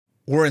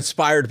We're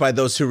inspired by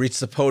those who reach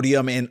the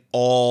podium in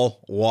all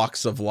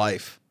walks of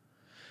life.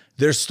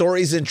 Their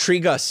stories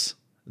intrigue us.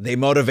 They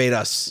motivate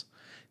us.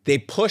 They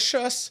push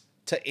us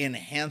to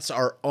enhance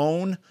our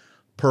own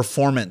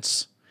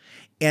performance.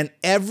 And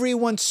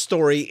everyone's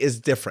story is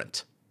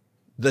different.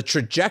 The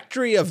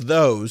trajectory of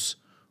those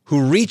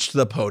who reach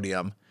the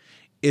podium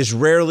is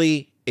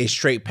rarely a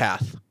straight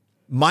path.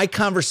 My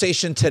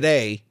conversation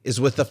today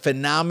is with a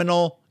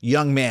phenomenal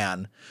young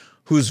man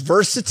whose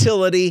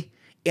versatility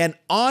and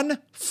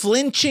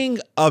unflinching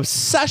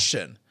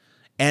obsession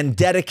and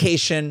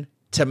dedication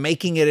to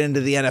making it into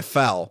the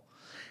NFL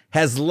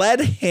has led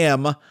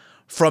him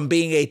from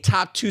being a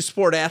top 2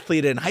 sport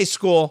athlete in high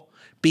school,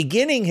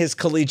 beginning his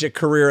collegiate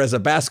career as a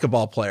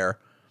basketball player,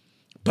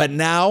 but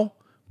now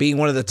being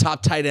one of the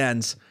top tight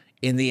ends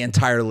in the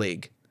entire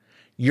league.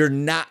 You're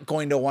not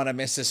going to want to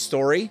miss his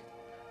story.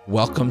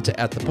 Welcome to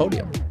At the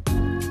Podium.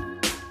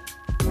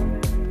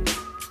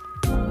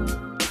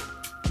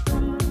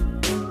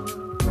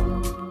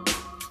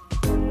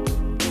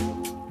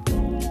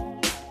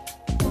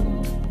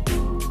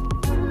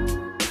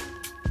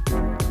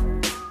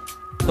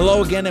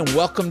 Hello again and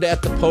welcome to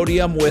At the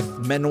Podium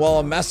with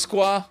Manuel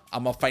Amezcua.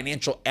 I'm a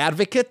financial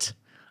advocate,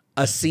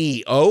 a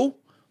CEO,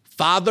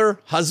 father,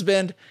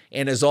 husband,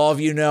 and as all of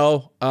you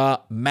know, a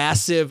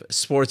massive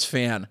sports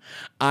fan.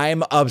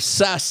 I'm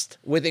obsessed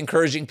with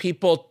encouraging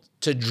people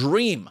to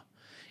dream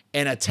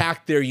and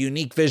attack their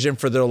unique vision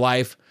for their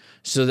life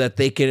so that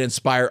they can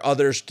inspire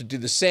others to do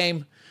the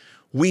same.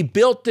 We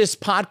built this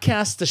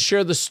podcast to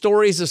share the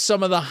stories of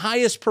some of the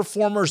highest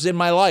performers in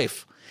my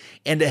life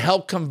and to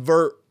help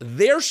convert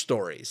their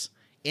stories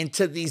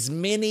into these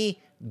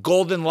mini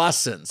golden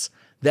lessons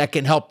that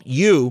can help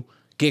you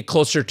get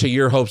closer to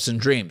your hopes and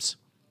dreams.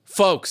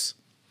 Folks,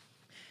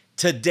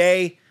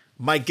 today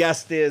my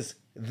guest is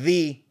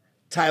the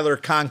Tyler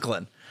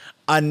Conklin,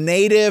 a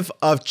native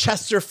of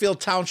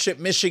Chesterfield Township,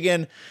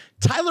 Michigan.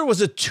 Tyler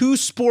was a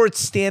 2-sport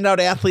standout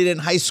athlete in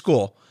high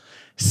school,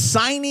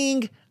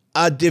 signing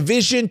a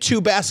Division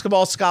II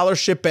basketball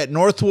scholarship at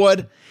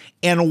Northwood,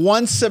 and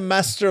 1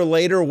 semester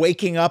later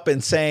waking up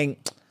and saying,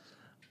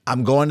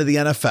 I'm going to the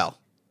NFL.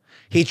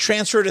 He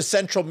transferred to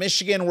Central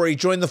Michigan where he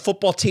joined the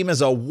football team as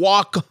a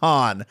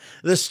walk-on.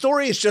 The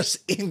story is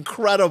just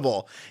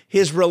incredible.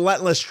 His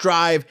relentless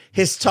drive,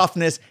 his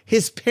toughness,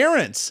 his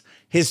parents,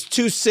 his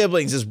 2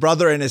 siblings, his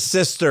brother and his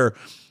sister,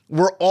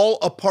 were all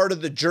a part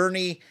of the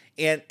journey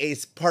and a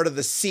part of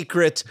the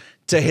secret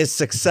to his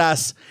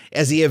success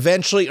as he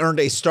eventually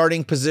earned a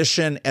starting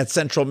position at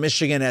Central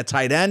Michigan at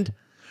tight end,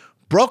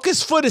 broke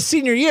his foot his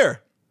senior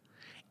year,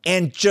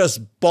 and just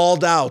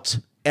balled out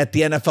at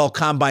the NFL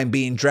Combine,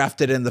 being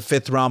drafted in the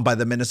 5th round by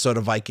the Minnesota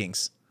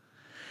Vikings.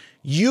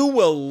 You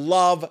will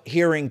love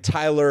hearing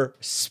Tyler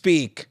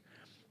speak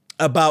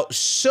about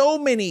so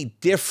many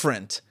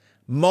different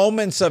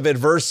moments of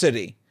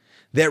adversity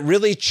that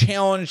really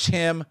challenged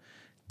him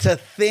to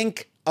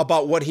think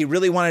about what he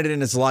really wanted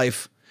in his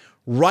life,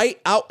 write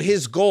out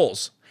his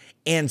goals,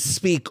 and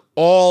speak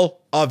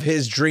all of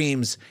his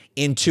dreams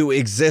into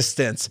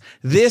existence.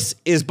 This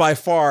is by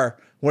far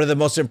one of the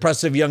most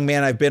impressive young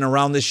men I've been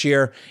around this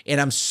year, and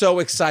I'm so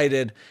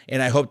excited,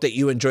 and I hope that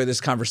you enjoy this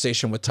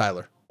conversation with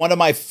Tyler. One of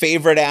my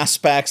favorite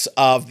aspects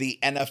of the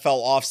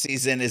NFL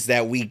offseason is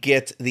that we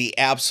get the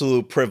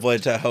absolute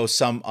privilege to host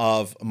some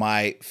of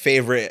my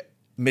favorite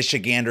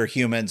Michigander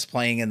humans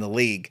playing in the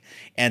league.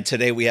 And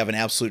today we have an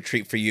absolute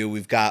treat for you.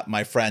 We've got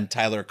my friend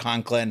Tyler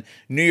Conklin,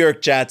 New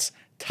York Jets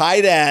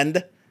tight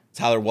end.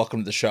 Tyler,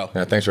 welcome to the show.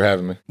 Yeah, thanks for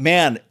having me.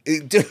 Man,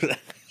 dude,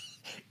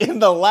 in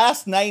the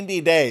last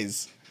 90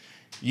 days,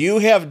 you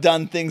have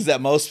done things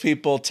that most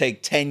people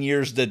take 10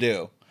 years to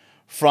do.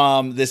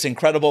 From this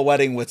incredible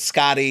wedding with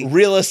Scotty,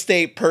 real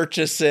estate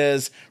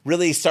purchases,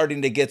 really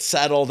starting to get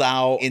settled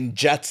out in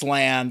Jets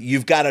land.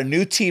 You've got a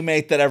new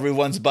teammate that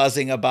everyone's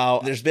buzzing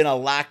about. There's been a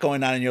lot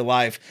going on in your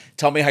life.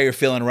 Tell me how you're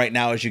feeling right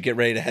now as you get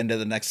ready to head into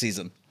the next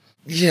season.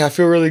 Yeah, I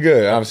feel really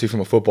good. Obviously,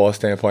 from a football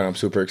standpoint, I'm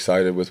super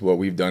excited with what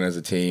we've done as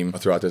a team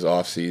throughout this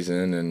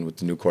offseason and with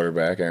the new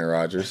quarterback, Aaron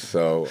Rodgers.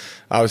 So,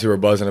 obviously, we're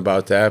buzzing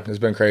about that. It's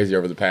been crazy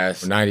over the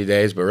past 90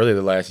 days, but really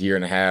the last year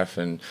and a half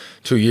and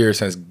 2 years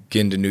since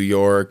getting to New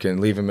York and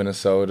leaving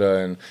Minnesota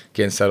and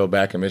getting settled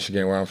back in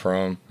Michigan, where I'm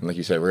from. And like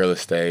you said, real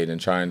estate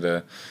and trying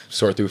to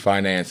sort through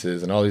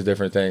finances and all these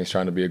different things,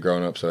 trying to be a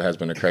grown-up. So, it has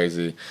been a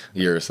crazy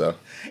year or so.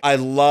 I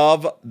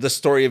love the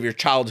story of your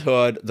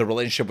childhood, the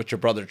relationship with your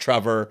brother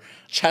Trevor,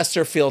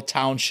 Chesterfield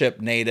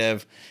Township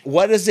native.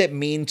 What does it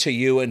mean to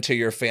you and to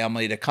your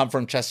family to come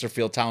from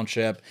Chesterfield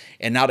Township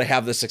and now to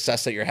have the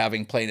success that you're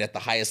having playing at the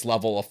highest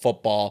level of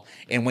football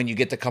and when you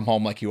get to come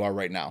home like you are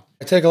right now?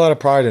 I take a lot of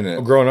pride in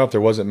it. Growing up,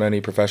 there wasn't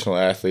many professional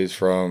athletes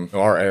from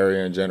our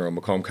area in general,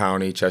 Macomb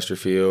County,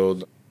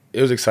 Chesterfield.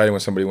 It was exciting when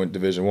somebody went to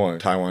Division I.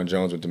 Tywan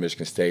Jones went to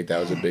Michigan State. That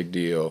was a big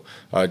deal.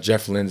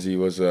 Jeff Lindsay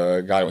was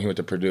a guy when he went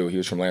to Purdue. He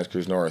was from L'Anse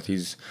Creuse North.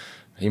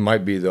 He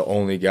might be the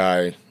only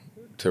guy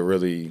to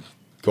really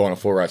go on a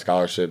full ride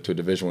scholarship to a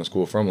Division I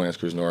school from L'Anse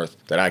Creuse North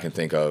that I can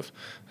think of.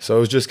 So it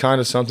was just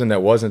kind of something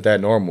that wasn't that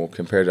normal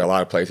compared to a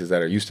lot of places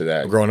that are used to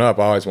that. Growing up,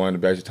 I always wanted to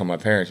basically tell my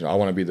parents, I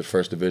want to be the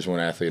first Division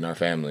I athlete in our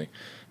family.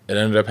 It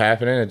ended up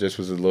happening. It just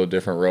was a little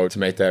different road to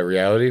make that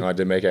reality. I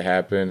did make it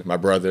happen. My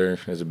brother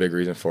is a big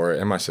reason for it,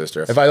 and my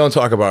sister. If I don't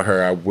talk about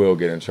her, I will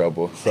get in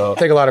trouble. So I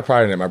take a lot of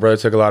pride in it. My brother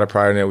took a lot of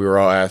pride in it. We were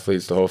all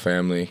athletes, the whole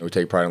family. We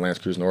take pride in L'Anse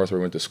Creuse North, where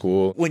we went to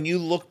school. When you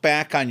look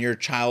back on your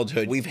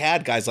childhood, we've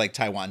had guys like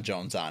Tywan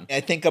Jones on. I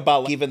think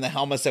about even the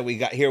helmets that we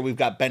got here. We've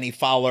got Benny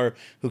Fowler,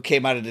 who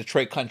came out of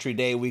Detroit Country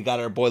Day. We got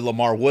our boy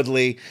Lamar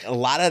Woodley. A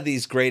lot of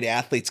these great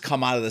athletes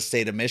come out of the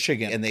state of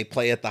Michigan, and they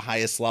play at the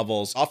highest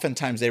levels.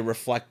 Oftentimes, they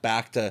reflect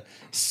back to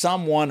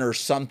someone or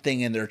something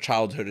in their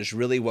childhood is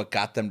really what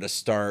got them to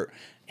start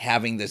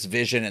having this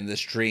vision and this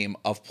dream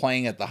of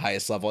playing at the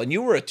highest level. And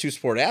you were a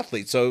two-sport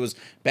athlete, so it was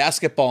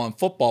basketball and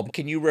football.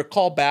 Can you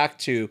recall back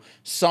to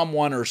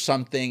someone or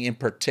something in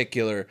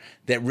particular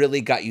that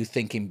really got you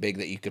thinking big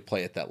that you could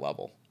play at that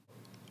level?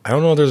 I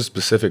don't know if there's a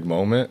specific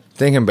moment.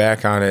 Thinking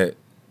back on it,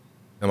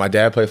 and my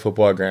dad played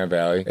football at Grand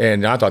Valley,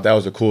 and I thought that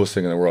was the coolest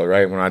thing in the world,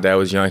 right? When my dad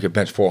was young, he could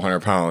bench 400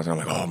 pounds, and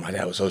I'm like, oh, my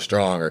dad was so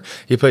strong. Or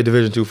he played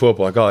Division II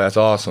football, like, oh, that's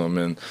awesome.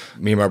 And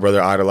me and my brother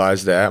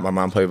idolized that. My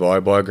mom played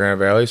volleyball at Grand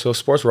Valley, so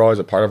sports were always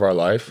a part of our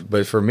life.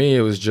 But for me,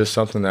 it was just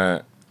something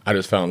that I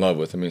just fell in love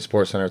with. I mean,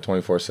 Sports Center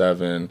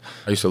 24/7.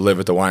 I used to live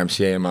at the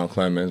YMCA in Mount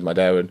Clemens. My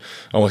dad would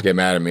almost get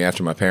mad at me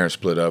after my parents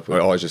split up. I'd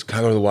always just, can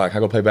I go to the Y? Can I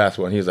go play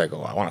basketball? And he's like,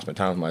 oh, I want to spend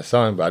time with my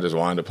son, but I just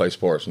wanted to play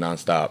sports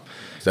nonstop.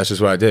 So that's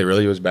just what I did.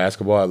 Really, it was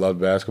basketball. I loved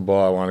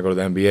basketball. I wanted to go to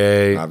the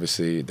NBA.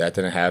 Obviously, that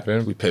didn't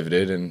happen. We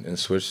pivoted and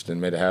switched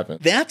and made it happen.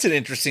 That's an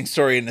interesting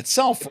story in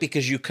itself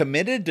because you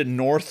committed to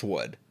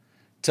Northwood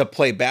to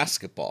play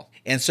basketball.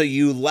 And so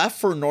you left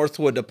for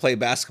Northwood to play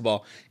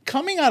basketball.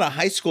 Coming out of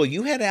high school,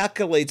 you had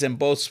accolades in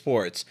both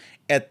sports.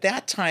 At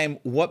that time,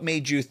 what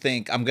made you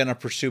think, I'm going to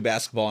pursue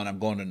basketball and I'm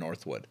going to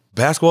Northwood?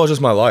 Basketball is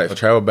just my life. I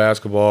traveled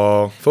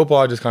basketball. Football,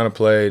 I just kind of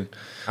played.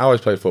 I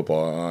always played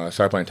football. I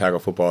started playing tackle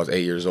football. I was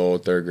 8 years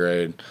old, third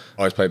grade.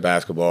 Always played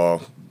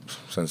basketball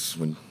since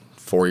when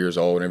 4 years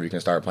old, whenever you can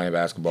start playing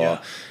basketball.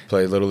 Yeah.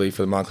 Played Little League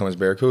for the Mount Clemens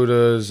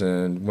Barracudas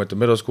and went to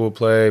middle school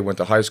play, went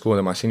to high school, and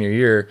then my senior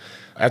year.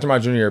 After my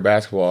junior year of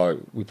basketball,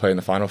 we played in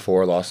the Final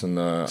Four, lost in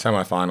the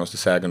semifinals to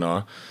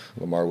Saginaw,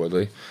 Lamar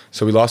Woodley.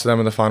 So we lost to them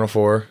in the Final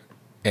Four.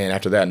 And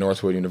after that,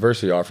 Northwood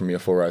University offered me a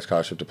full-ride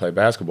scholarship to play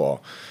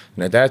basketball.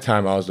 And at that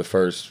time, I was the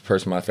first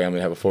person in my family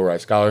to have a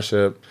full-ride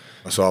scholarship.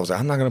 So I was like,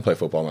 I'm not going to play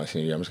football my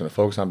senior year. I'm just going to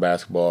focus on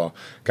basketball.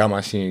 Got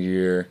my senior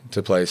year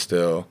to play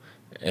still.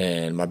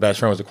 And my best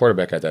friend was the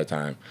quarterback at that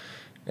time.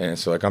 And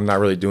so, like, I'm not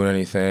really doing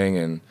anything.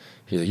 And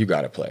he's like, you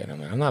got to play. And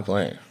I'm like, I'm not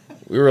playing.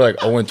 We were like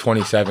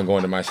 0-27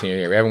 going to my senior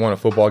year. We haven't won a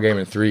football game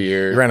in 3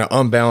 years. We ran an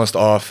unbalanced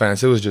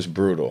offense. It was just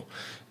brutal.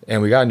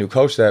 And we got a new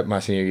coach that my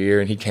senior year,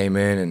 and he came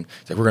in and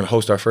said, we're going to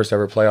host our first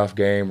ever playoff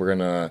game. We're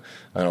going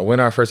to win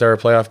our first ever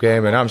playoff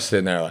game. And I'm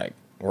sitting there like,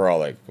 we're all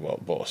like, well,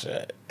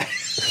 bullshit.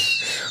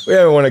 We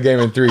haven't won a game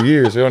in 3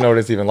 years. We don't know what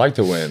it's even like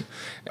to win.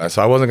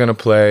 So I wasn't going to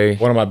play.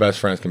 One of my best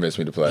friends convinced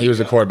me to play. He was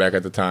a quarterback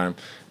at the time.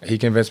 He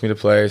convinced me to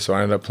play, so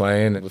I ended up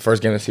playing. The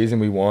first game of the season,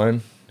 we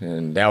won.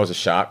 And that was a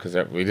shock because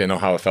we didn't know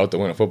how it felt to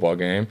win a football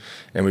game.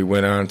 And we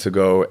went on to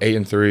go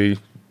 8-3,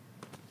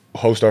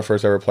 host our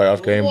first ever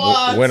playoff game,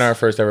 win our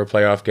first ever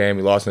playoff game.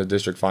 We lost in the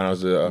district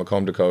finals to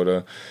Macomb,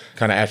 Dakota.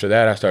 Kind of after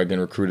that, I started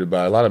getting recruited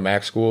by a lot of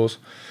MAC schools.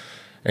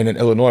 And then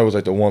Illinois was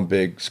like the one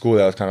big school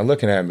that was kind of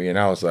looking at me. And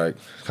I was like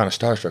kind of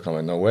starstruck. I'm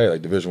like, no way.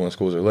 Like Division I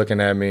schools are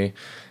looking at me.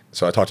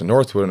 So I talked to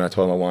Northwood and I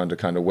told them I wanted to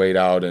kind of wait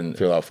out and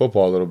feel out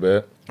football a little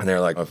bit. And they're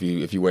like, if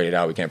you wait it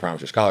out, we can't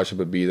promise your scholarship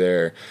would be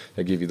there.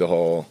 They give you the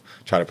whole,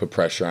 try to put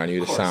pressure on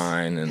you to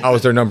sign. And I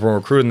was their number one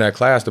recruit in that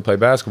class to play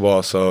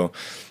basketball. So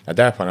at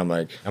that point, I'm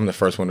like, I'm the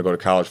first one to go to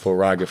college full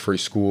ride, get free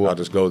school. I'll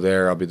just go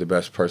there. I'll be the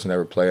best person to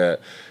ever play at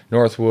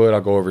Northwood.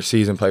 I'll go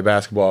overseas and play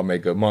basketball,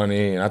 make good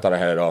money. And I thought I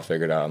had it all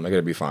figured out. I'm like,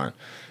 it'll be fine.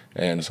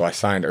 And so I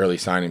signed early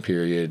signing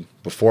period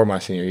before my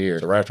senior year.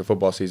 So right after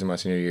football season, my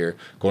senior year,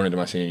 going into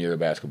my senior year of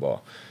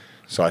basketball.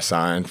 So I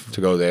signed to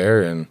go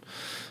there and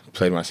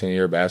played my senior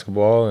year of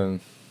basketball,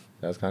 and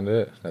that's kind of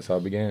it. That's how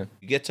it began.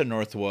 You get to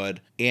Northwood,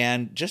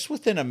 and just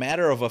within a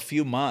matter of a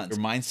few months,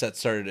 your mindset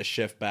started to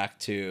shift back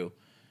to,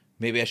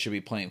 maybe I should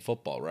be playing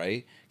football,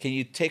 right? Can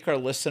you take our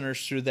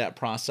listeners through that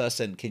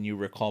process, and can you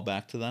recall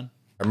back to then?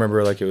 I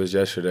remember like it was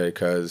yesterday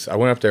because I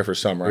went up there for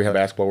summer. We had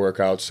basketball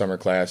workouts, summer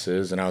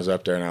classes, and I was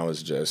up there and I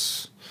was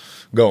just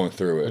going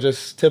through it.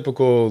 Just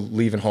typical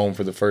leaving home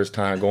for the first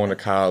time, going to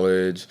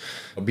college,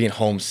 being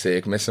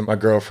homesick, missing my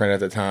girlfriend at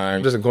the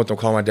time. Just going through,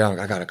 calling my dad, like,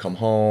 I got to come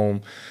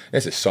home.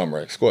 This is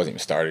summer. School hasn't even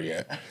started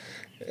yet.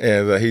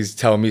 And he's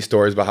telling me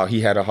stories about how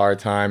he had a hard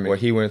time, what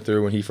he went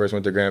through when he first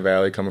went to Grand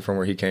Valley, coming from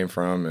where he came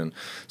from. And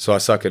so I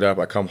suck it up.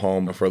 I come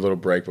home for a little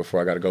break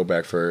before I got to go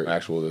back for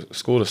actual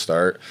school to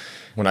start.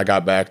 When I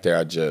got back there,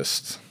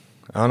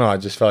 I don't know. I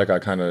just felt like I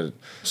kind of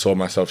sold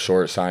myself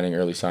short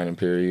early signing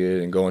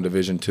period and going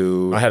Division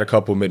II. I had a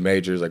couple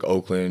mid-majors like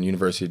Oakland,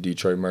 University of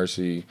Detroit,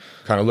 Mercy,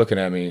 kind of looking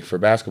at me for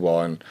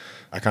basketball. And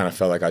I kind of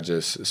felt like I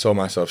just sold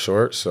myself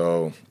short.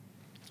 So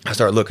I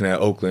started looking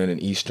at Oakland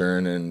and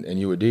Eastern and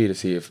UAD to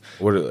see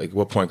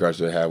what point guards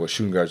do they have, what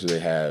shooting guards do they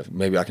have.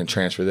 Maybe I can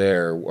transfer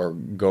there or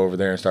go over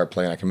there and start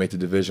playing. I can make the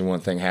Division I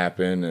thing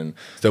happen and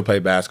still play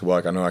basketball.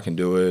 Like I know I can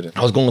do it.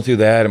 I was going through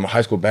that, and my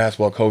high school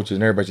basketball coaches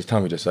and everybody just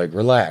telling me just like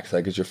relax.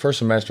 Like it's your first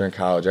semester in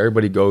college.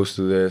 Everybody goes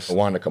through this. I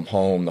wanted to come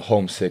home, the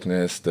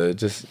homesickness, the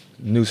just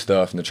new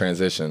stuff and the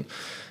transition.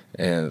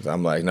 And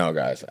I'm like, no,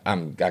 guys, I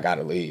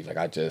gotta leave. Like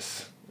I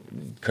just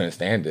couldn't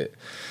stand it.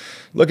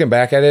 Looking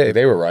back at it,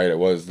 they were right. It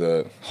was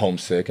the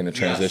homesick and the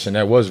transition.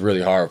 Yes. That was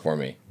really hard for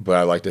me. But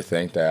I like to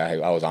think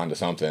that I was onto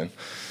something.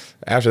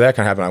 After that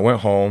kind of happened, I went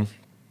home,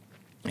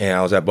 and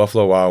I was at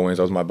Buffalo Wild Wings.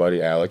 That was my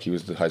buddy Alec. He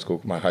was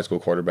my high school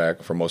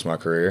quarterback for most of my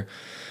career.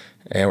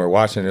 And we're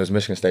watching, it was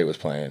Michigan State was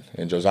playing.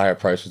 And Josiah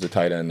Price was the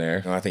tight end there.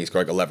 And I think he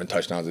scored like 11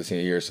 touchdowns this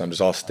senior year. So I'm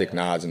just all stick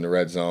nods in the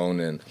red zone.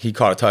 And he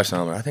caught a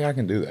touchdown. I'm like, I think I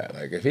can do that.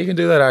 Like, if he can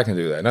do that, I can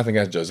do that. Nothing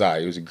against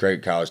Josiah. He was a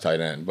great college tight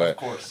end.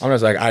 But I'm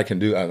just like, I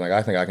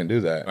think I can do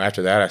that.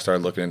 After that, I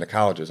started looking into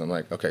colleges. I'm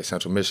like, okay,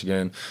 Central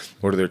Michigan,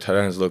 what do their tight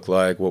ends look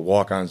like? What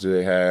walk-ons do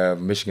they have?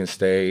 Michigan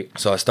State.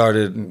 So I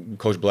started,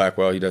 Coach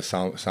Blackwell, he does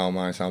sound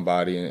mind, sound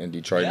body in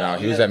Detroit now.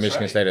 He was at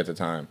Michigan State at the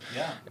time.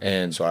 Yeah.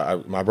 And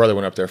so my brother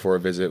went up there for a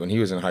visit when he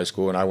was in high school.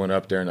 And I went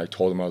up there and I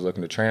told him I was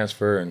looking to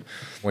transfer and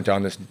went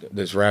down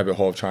this rabbit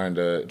hole of trying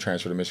to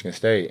transfer to Michigan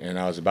State. And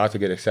I was about to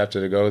get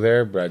accepted to go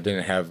there, but I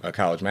didn't have a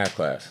college math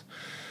class.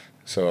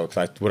 So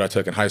what I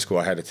took in high school,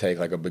 I had to take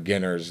like a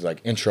beginner's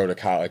like intro to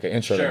college, like an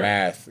intro to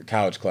math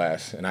college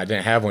class. And I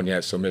didn't have one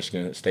yet, so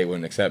Michigan State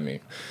wouldn't accept me.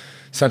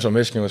 Central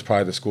Michigan was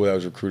probably the school that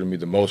was recruiting me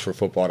the most for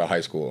football to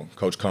high school.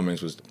 Coach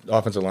Cummings was the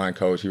offensive line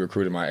coach. He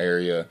recruited my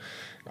area.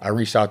 I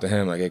reached out to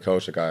him like, hey,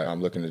 coach, like I'm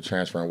looking to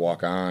transfer and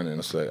walk on.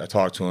 And so I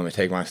talked to him. They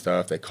take my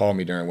stuff. They called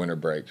me during winter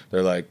break.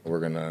 They're like, we're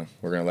gonna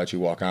let you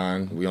walk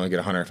on. We only get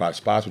 105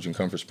 spots, but you can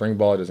come for spring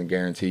ball. It doesn't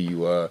guarantee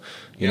you, a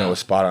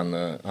spot on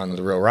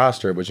the real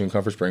roster, but you can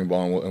come for spring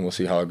ball and we'll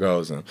see how it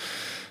goes. And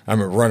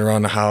I'm running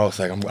around the house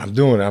like I'm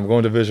doing it. I'm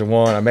going to Division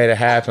I. I made it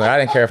happen. Like, I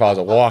didn't care if I was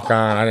a walk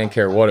on. I didn't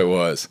care what it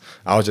was.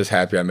 I was just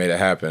happy I made it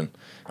happen.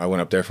 I went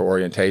up there for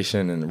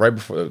orientation, and right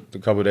before a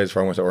couple of days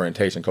before I went to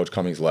orientation, Coach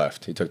Cummings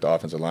left. He took the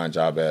offensive line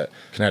job at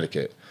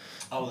Connecticut.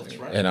 Oh, that's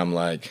right. And I'm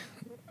like,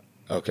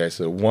 okay,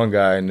 so one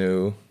guy I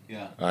knew.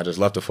 Yeah. I just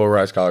left a full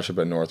ride scholarship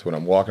at Northwood.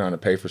 I'm walking on to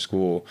pay for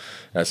school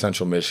at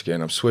Central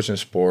Michigan. I'm switching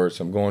sports.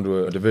 I'm going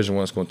to a Division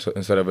I school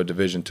instead of a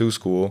Division II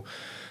school.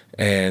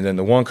 And then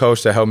the one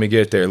coach that helped me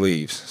get there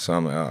leaves. So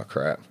I'm like, oh,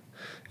 crap.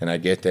 And I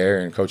get there,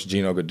 and Coach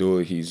Gino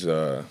Gadula,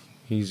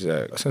 he's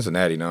at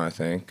Cincinnati now, I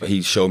think.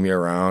 He showed me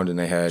around, and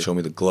they showed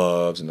me the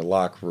gloves and the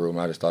locker room.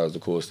 I just thought it was the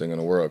coolest thing in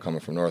the world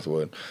coming from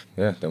Northwood.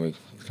 Yeah, then we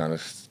kind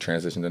of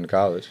transitioned into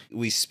college.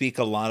 We speak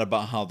a lot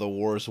about how the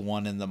war is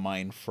won in the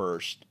mind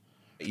first.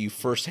 You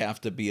first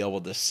have to be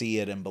able to see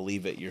it and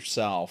believe it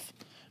yourself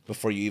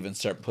before you even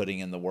start putting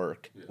in the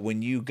work. Yeah.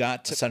 When you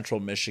got to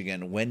Central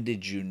Michigan, when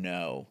did you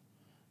know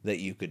that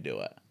you could do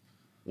it?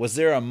 Was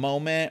there a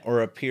moment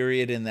or a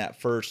period in that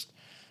first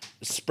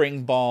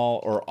spring ball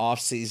or off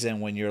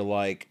season when you're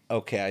like,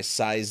 okay, I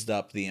sized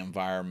up the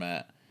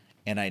environment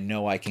and I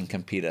know I can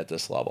compete at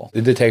this level?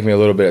 It did take me a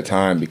little bit of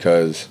time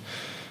because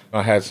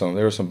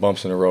there were some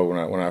bumps in the road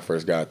when I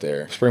first got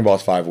there. Spring ball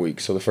is 5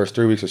 weeks. So the first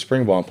 3 weeks of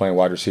spring ball, I'm playing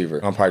wide receiver.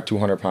 I'm probably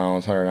 200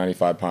 pounds,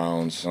 195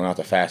 pounds. I'm not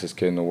the fastest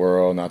kid in the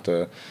world.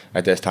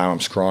 At this time, I'm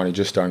scrawny,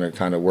 just starting to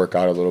kind of work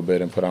out a little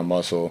bit and put on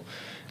muscle.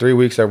 3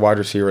 weeks at wide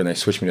receiver, and they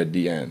switch me to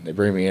DN. They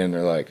bring me in.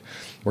 They're like,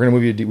 we want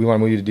to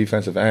move you to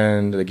defensive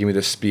end. They give me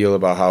this spiel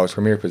about how it's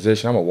premier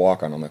position. I'm a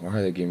walk-on. I'm like, why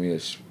are they giving me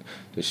this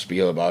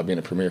spiel about being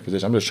a premier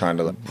position? I'm just trying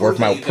to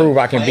prove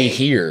I can be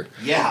here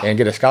and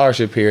get a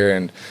scholarship here.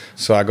 And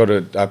so I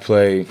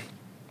play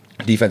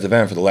defensive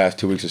end for the last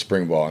 2 weeks of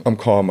spring ball. I'm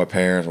calling my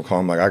parents.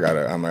 I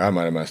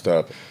might have messed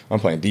up. I'm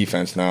playing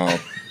defense now.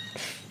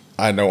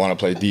 I don't want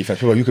to play defense.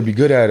 People are like, you could be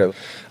good at it.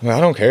 I mean, I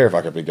don't care if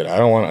I could be good at it. I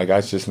don't want. Like,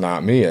 that's just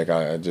not me. Like,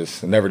 I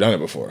just never done it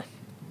before.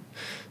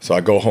 So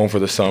I go home for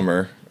the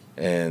summer,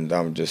 and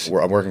I'm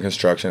working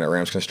construction at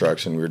Rams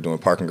Construction. We were doing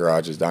parking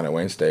garages down at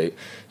Wayne State,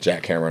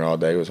 jackhammering all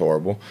day. It was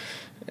horrible,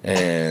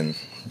 and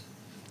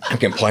I'm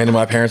complaining to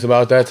my parents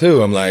about that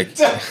too. I'm like,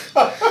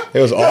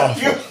 it was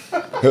awful.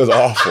 It was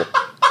awful.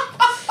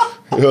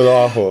 It was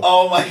awful.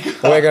 Oh, my God.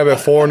 I'm waking up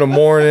at 4 in the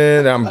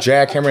morning. I'm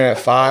jackhammering at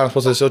 5. I'm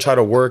supposed to still try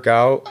to work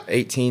out.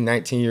 18,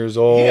 19 years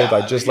old. Yeah,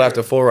 I just left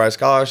a full ride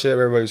scholarship.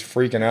 Everybody's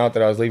freaking out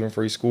that I was leaving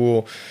free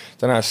school.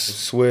 Then I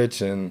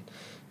switch, and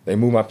they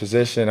move my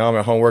position. I'm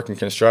at home working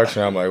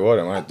construction. I'm like, what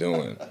am I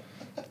doing?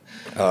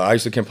 I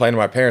used to complain to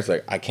my parents,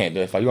 like, I can't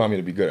do it. If you want me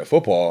to be good at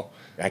football,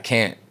 I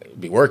can't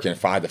be working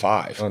 5 to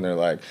 5. And they're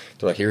like,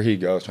 here he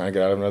goes, trying to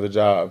get out of another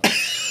job.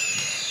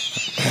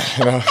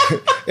 And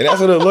that's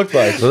what it looked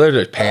like. So they're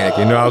just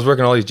panicking. I was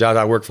working all these jobs.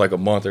 I worked for like a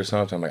month or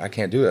something. I'm like, I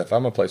can't do that. If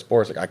I'm gonna play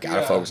sports, like I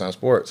gotta focus on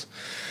sports.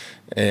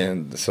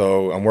 And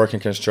so I'm working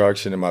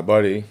construction, and my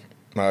buddy,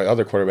 My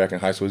other quarterback in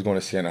high school was going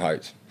to Siena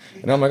Heights.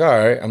 And I'm like, all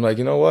right. I'm like,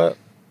 you know what?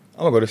 I'm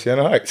going to go to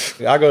Siena Heights.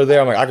 I go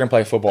there. I'm like, I can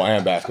play football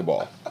and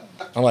basketball.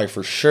 I'm like,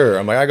 for sure.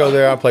 I'm like, I go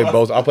there. I'll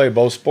play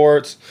both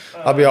sports.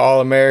 I'll be an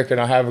All-American.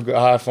 I'll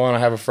have fun. I'll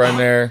have a friend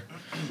there.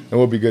 And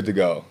we'll be good to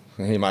go.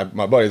 And my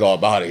buddy's all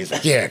about it. He's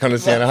like, yeah, come to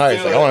Siena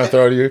Heights. Like, I want to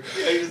throw to you.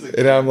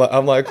 And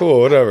I'm like, cool,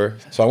 whatever.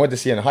 So I went to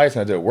Siena Heights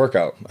and I did a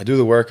workout. I do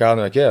the workout and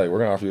they're like, yeah, we're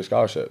going to offer you a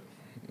scholarship.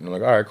 And I'm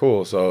like, all right,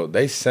 cool. So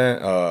they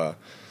sent a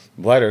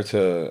letter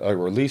to a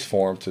release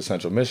form to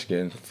Central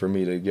Michigan for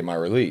me to get my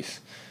release.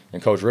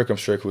 And Coach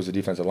Rickenstrick, who was the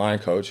defensive line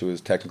coach, who was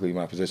technically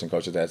my position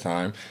coach at that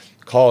time,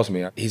 calls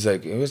me. He's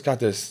like, we just got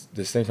this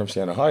thing from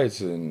Siena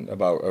Heights and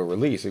about a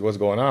release. Like, what's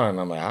going on? And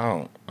I'm like,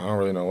 I don't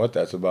really know what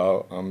that's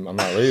about. I'm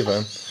not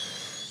leaving.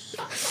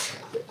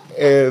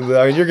 And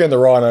I mean, you're getting the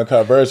raw and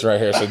uncut version right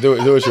here, so do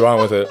what you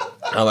want with it.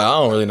 I'm like, I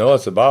don't really know what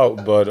it's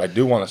about, but I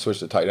do want to switch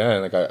to tight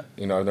end. Like I've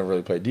never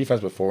really played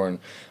defense before, and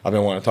I've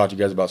been wanting to talk to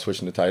you guys about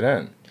switching to tight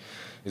end.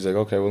 He's like,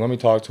 okay, well, let me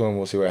talk to him.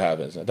 We'll see what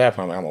happens. At that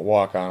point, I'm gonna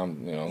walk on.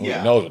 Who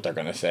knows what they're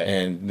gonna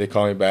say? And they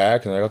call me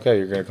back, and they're like, okay,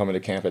 you're gonna come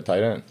into camp at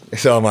tight end.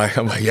 So I'm like,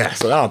 yeah.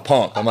 So now I'm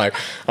pumped.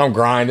 I'm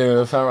grinding in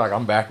the summer. Like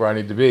I'm back where I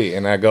need to be.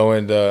 And I go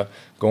into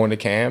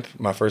camp.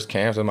 My first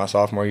camp was my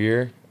sophomore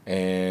year,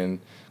 and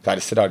got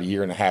to sit out a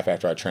year and a half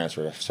after I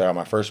transferred. I sat out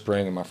my first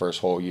spring and my first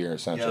whole year in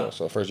Central. Yeah.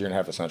 So the first year and a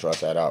half of Central, I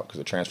sat out because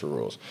of transfer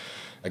rules.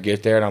 I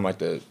get there, and I'm like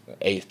the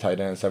 8th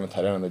tight end, 7th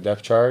tight end on the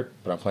depth chart,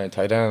 but I'm playing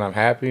tight end, and I'm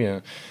happy,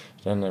 and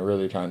then it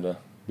really kind of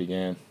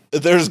began.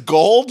 There's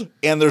gold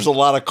and there's a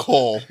lot of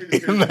coal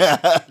in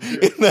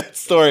that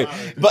story.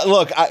 But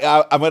look,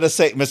 I'm going to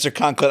say, Mr.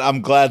 Conklin,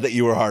 I'm glad that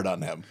you were hard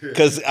on him.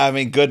 Because, I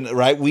mean, good,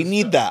 right? We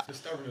need that.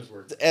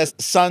 As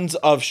sons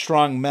of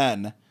strong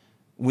men,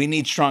 we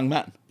need strong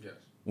men.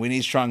 We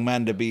need strong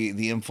men to be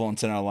the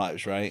influence in our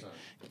lives, right?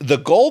 The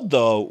gold,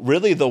 though,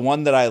 really the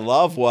one that I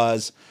love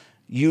was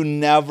you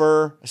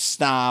never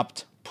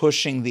stopped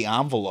pushing the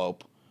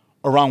envelope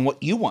around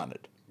what you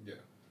wanted. Yeah,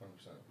 100%.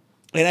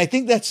 And I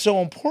think that's so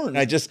important.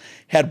 I just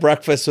had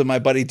breakfast with my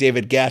buddy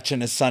David Gatch,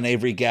 and his son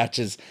Avery Gatch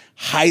is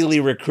highly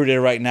recruited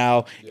right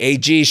now. Yeah.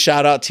 AG,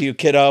 shout out to you,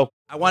 kiddo.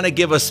 I want to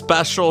give a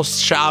special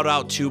shout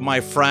out to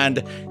my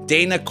friend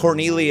Dana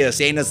Cornelius.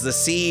 Dana's the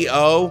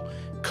CEO,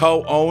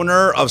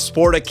 co-owner of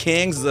Sport of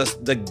Kings,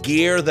 the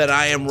gear that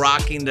I am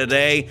rocking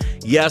today.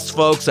 Yes,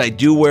 folks, I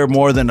do wear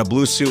more than a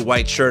blue suit,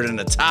 white shirt, and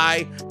a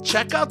tie.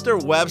 Check out their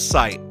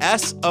website,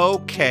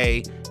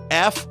 sokfy.com.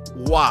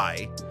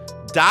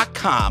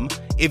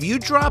 If you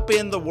drop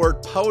in the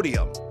word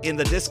Podium in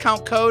the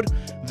discount code,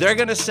 they're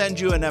going to send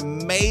you an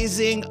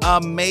amazing,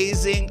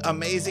 amazing,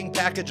 amazing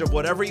package of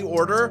whatever you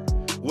order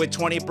with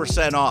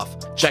 20%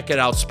 off. Check it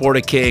out, Sport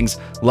of Kings.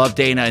 Love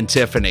Dana and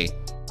Tiffany.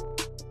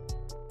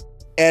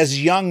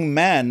 As young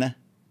men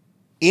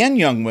and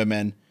young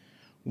women,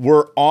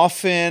 we're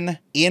often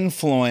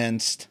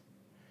influenced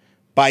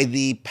by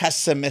the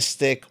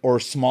pessimistic or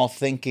small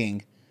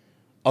thinking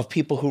of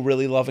people who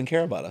really love and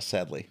care about us,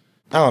 sadly.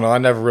 I don't know. I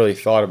never really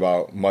thought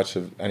about much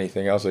of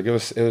anything else. Like it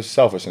was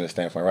selfish in this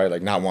standpoint, right?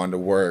 Like not wanting to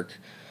work,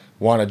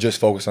 want to just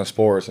focus on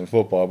sports and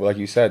football. But like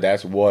you said,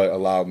 that's what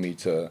allowed me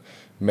to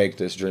make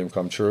this dream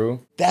come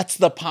true. That's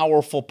the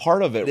powerful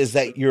part of it, is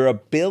that your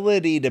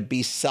ability to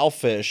be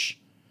selfish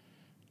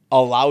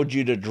allowed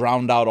you to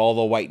drown out all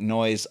the white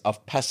noise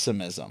of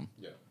pessimism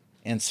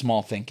and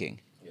small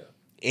thinking. Yeah.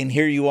 And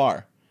here you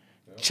are,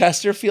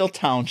 Chesterfield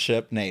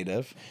Township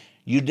native.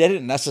 You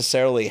didn't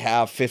necessarily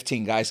have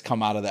 15 guys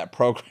come out of that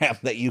program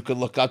that you could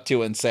look up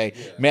to and say,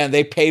 man,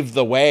 they paved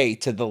the way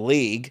to the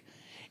league.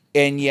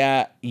 And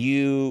yet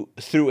you,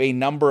 through a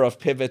number of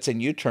pivots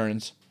and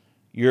U-turns,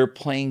 you're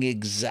playing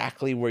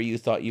exactly where you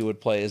thought you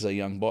would play as a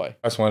young boy.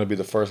 I just wanted to be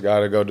the first guy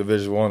to go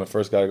Division I, the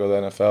first guy to go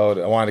to the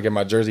NFL. I wanted to get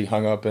my jersey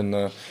hung up in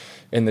the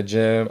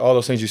gym, all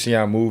those things you see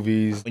on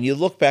movies. When you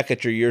look back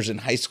at your years in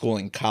high school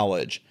and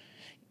college,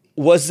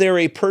 was there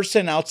a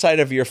person outside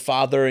of your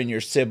father and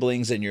your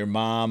siblings and your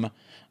mom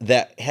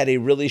that had a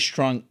really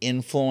strong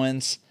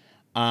influence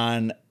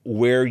on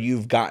where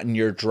you've gotten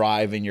your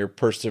drive and your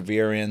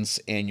perseverance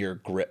and your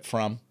grit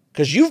from?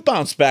 Because you've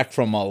bounced back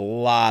from a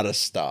lot of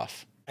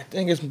stuff. I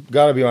think it's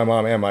got to be my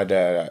mom and my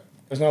dad.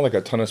 There's not like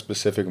a ton of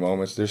specific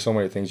moments. There's so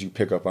many things you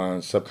pick up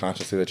on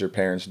subconsciously that your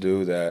parents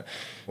do, that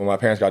when my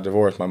parents got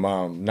divorced, my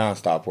mom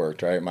nonstop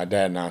worked, right? My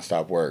dad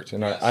nonstop worked.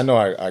 And I know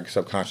I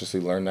subconsciously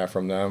learned that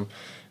from them.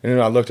 And then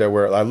I look at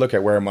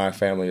where my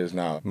family is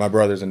now. My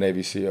brother's a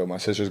Navy SEAL. My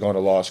sister's going to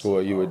law school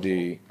at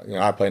UAD.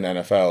 I play in the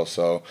NFL,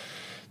 so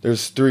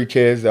there's 3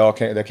 kids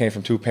that came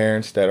from 2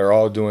 parents that are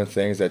all doing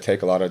things that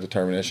take a lot of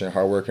determination,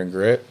 hard work, and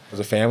grit. As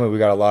a family, we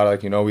got a lot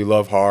of, we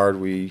love hard,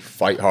 we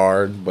fight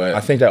hard, but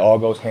I think that all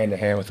goes hand in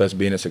hand with us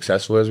being as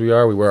successful as we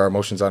are. We wear our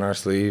emotions on our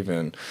sleeve,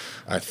 and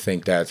I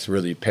think that's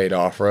really paid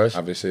off for us.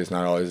 Obviously, it's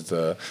not always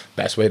the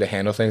best way to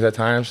handle things at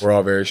times. We're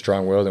all very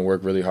strong-willed and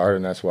work really hard,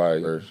 and that's why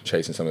we're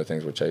chasing some of the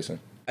things we're chasing.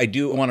 I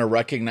do want to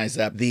recognize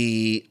that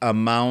the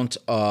amount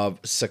of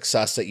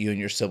success that you and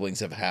your siblings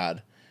have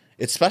had,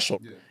 it's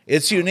special. Yeah.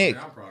 It's unique.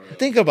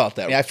 Think about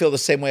that. I feel the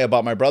same way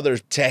about my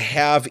brothers. To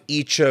have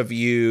each of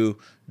you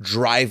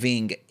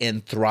driving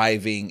and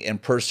thriving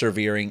and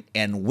persevering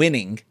and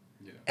winning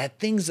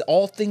at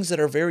all things that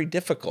are very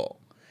difficult.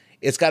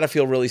 It's got to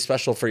feel really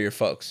special for your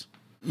folks.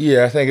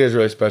 Yeah, I think it is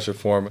really special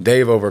for them.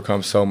 They've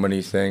overcome so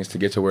many things to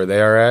get to where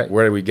they are at.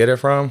 Where did we get it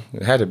from?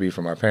 It had to be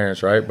from our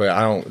parents, right?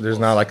 But there's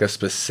not like a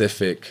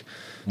specific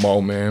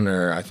moment,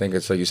 or I think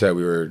it's like you said,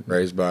 we were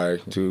raised by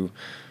two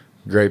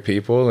great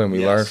people, and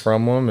we learned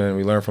from them, and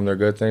we learned from their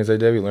good things they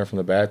did. We learned from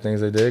the bad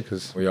things they did,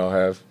 because we all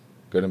have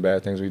good and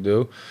bad things we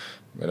do.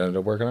 It ended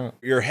up working out.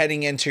 You're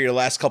heading into your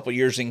last couple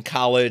years in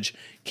college.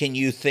 Can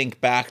you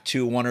think back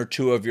to one or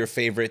two of your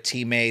favorite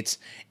teammates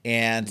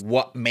and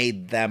what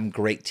made them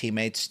great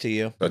teammates to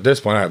you? At this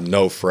point, I have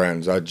no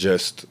friends. I'm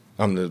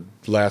the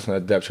last on the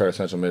depth chart at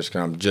Central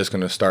Michigan. I'm just going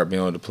to start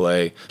being able to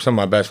play. Some of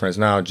my best friends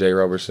now, Jay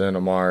Roberson,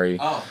 Amari.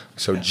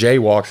 So Jay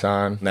walks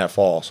on that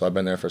fall. So I've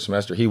been there for a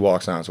semester. He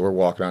walks on. So we're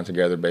walking on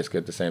together basically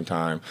at the same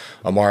time.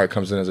 Amari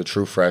comes in as a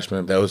true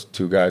freshman. Those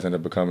two guys end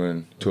up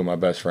becoming two of my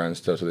best friends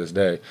still to this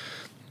day.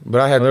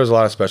 But there was a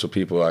lot of special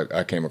people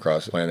I came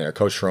across playing there.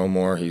 Coach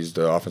Shromore, he's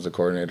the offensive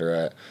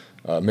coordinator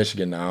at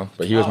Michigan now,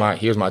 but he was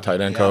my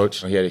tight end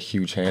coach. He had a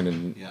huge hand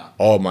in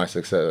all of my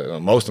success,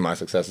 most of my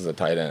success as a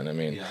tight end. I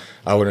mean,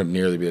 I wouldn't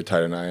nearly be the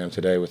tight end I am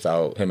today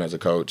without him as a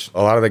coach.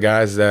 A lot of the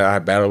guys that I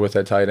battled with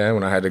at tight end,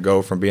 when I had to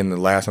go from being the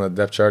last on the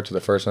depth chart to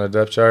the first on the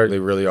depth chart, they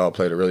really all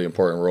played a really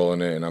important role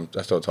in it, and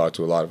I still talk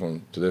to a lot of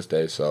them to this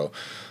day.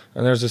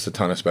 And there's just a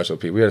ton of special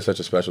people. We had such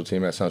a special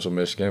team at Central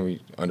Michigan.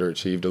 We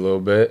underachieved a little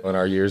bit in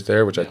our years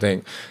there, which I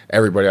think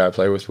everybody I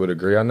play with would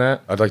agree on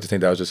that. I'd like to think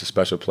that was just a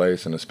special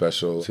place and a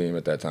special team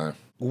at that time.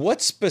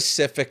 What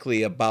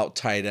specifically about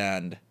tight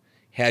end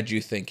had you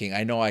thinking,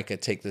 I know I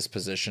could take this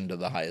position to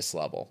the highest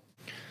level?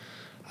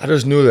 I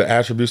just knew the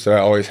attributes that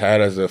I always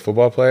had as a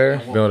football player.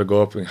 Being able to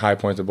go up and high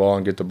point the ball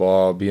and get the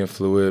ball, being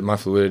fluid. My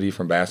fluidity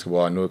from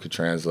basketball, I knew it could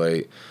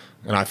translate.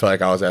 And I felt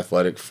like I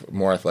was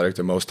more athletic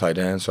than most tight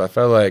ends. So I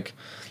felt like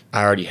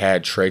I already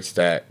had traits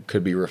that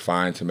could be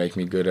refined to make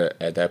me good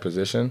at that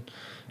position.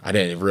 I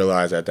didn't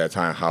realize at that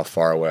time how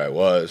far away I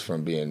was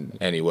from being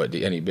any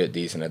bit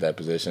decent at that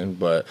position,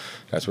 but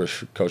that's where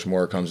Coach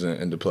Moore comes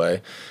into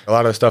play. A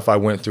lot of the stuff I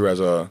went through as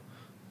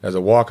a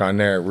walk-on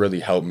there really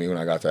helped me when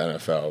I got to the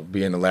NFL.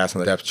 Being the last on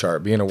the depth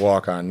chart, being a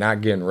walk-on,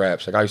 not getting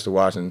reps. Like I used to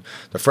watch, and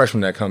the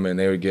freshmen that come in,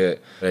 they'd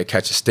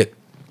catch a stick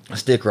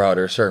route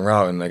or a certain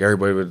route, and like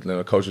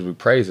the coaches would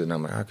praise it, and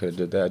I'm like, I could have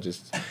did that.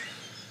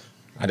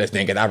 I just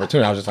didn't get the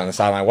opportunity. I was just on the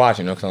sideline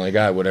watching, because I only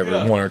got one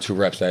or two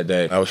reps that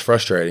day. That was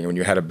frustrating. When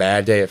you had a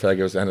bad day, I felt like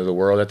it was the end of the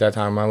world at that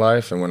time in my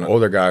life. And when an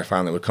older guy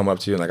finally would come up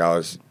to you, and like I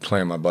was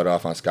playing my butt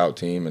off on scout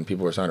team, and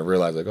people were starting to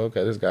realize, like,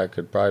 okay, this guy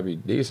could probably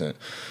be decent.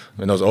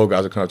 And those old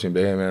guys would come up to me and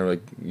be, hey, man,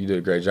 like, you did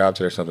a great job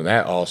today or something.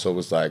 That also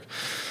was like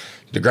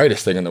the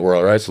greatest thing in the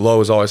world, right? So low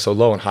was always so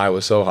low and high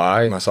was so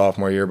high. My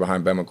sophomore year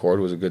behind Ben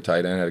McCord was a good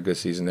tight end, had a good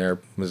season there,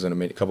 was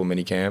in a couple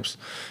mini camps.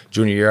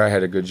 Junior year, I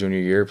had a good junior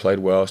year, played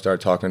well,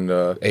 started talking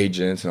to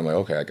agents, and I'm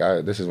like,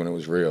 okay, this is when it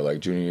was real. Like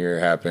junior year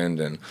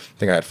happened, and I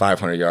think I had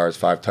 500 yards,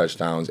 5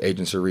 touchdowns.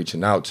 Agents are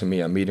reaching out to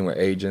me. I'm meeting with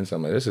agents.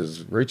 I'm like, this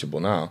is reachable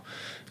now.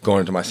 Going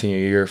into my senior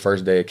year,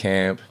 first day of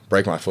camp,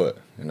 break my foot.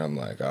 And I'm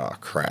like, oh,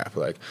 crap.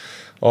 Like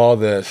all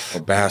this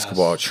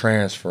basketball,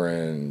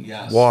 transferring,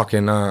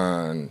 walking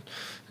on,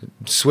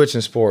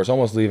 switching sports,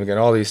 almost leaving again,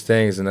 all these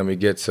things. And then we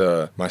get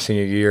to my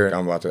senior year,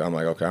 I'm like,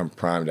 okay, I'm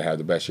primed to have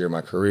the best year of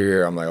my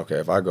career. I'm like, okay,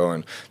 if I go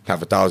and have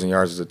 1,000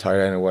 yards as a tight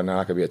end and whatnot,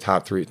 I could be a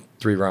top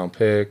three-round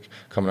pick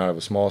coming out of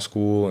a small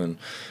school. And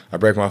I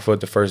break my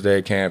foot the first day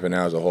of camp, and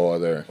that was a whole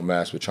other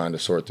mess with trying to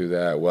sort through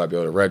that. Will I be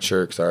able to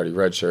redshirt, because I already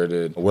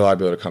redshirted? Will I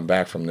be able to come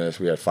back from this?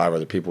 We had 5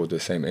 other people with the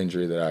same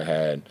injury that I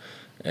had.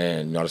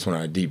 And I just went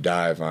on a deep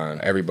dive on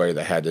everybody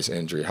that had this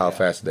injury. How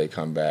fast did they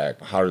come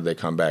back? How did they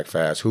come back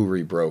fast? Who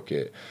rebroke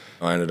it?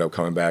 I ended up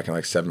coming back in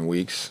like 7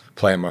 weeks,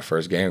 playing my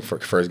first game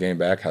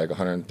back, had like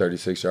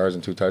 136 yards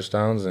and 2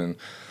 touchdowns. And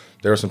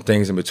there were some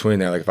things in between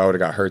there. Like if I would have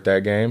got hurt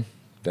that game,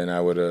 then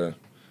I would have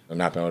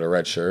not been able to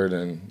redshirt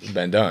and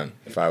been done.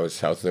 If I was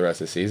healthy the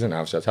rest of the season,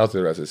 I was just healthy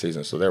the rest of the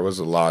season. So there was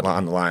a lot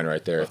on the line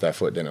right there if that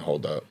foot didn't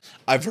hold up.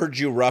 I've heard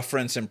you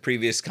reference in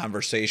previous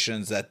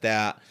conversations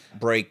that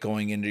break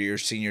going into your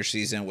senior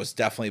season was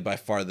definitely by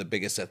far the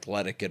biggest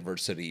athletic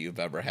adversity you've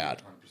ever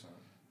had.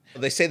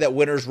 100%. They say that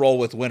winners roll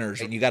with winners,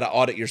 and you got to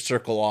audit your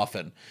circle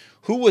often.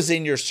 Who was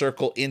in your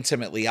circle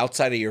intimately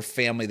outside of your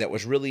family that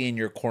was really in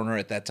your corner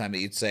at that time that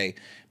you'd say,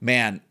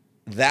 man,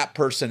 that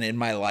person in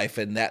my life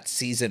and that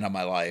season of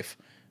my life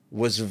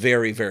was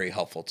very, very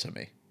helpful to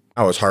me?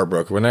 I was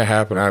heartbroken. When that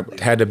happened, I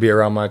had to be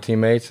around my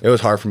teammates. It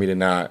was hard for me to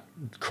not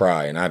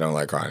cry, and I don't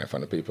like crying in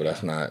front of people.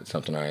 That's not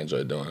something I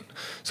enjoy doing.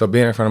 So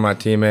being in front of my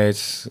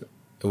teammates,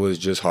 it was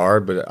just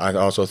hard, but I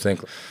also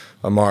think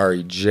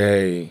Amari,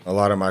 Jay, a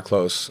lot of my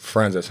close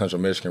friends at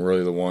Central Michigan were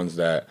really the ones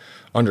that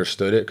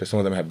understood it, because some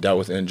of them have dealt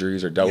with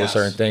injuries or dealt with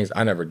certain things.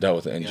 I never dealt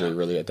with an injury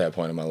really at that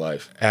point in my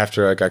life.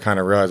 After I kind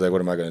of realized, like,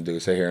 what am I going to do?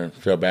 Sit here and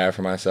feel bad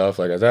for myself?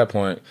 Like at that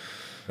point,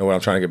 what I'm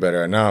trying to get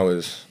better at now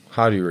is,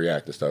 how do you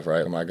react to stuff,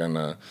 right? Am I going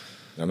to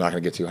I'm not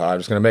going to get too high. I'm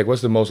just going to make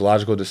what's the most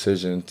logical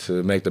decision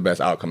to make the best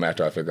outcome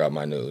after I figure out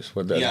my news.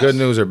 Whether that's good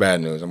news or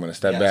bad news. I'm going to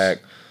step back.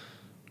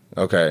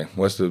 Okay,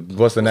 what's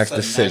the next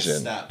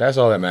decision? That's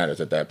all that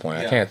matters at that point.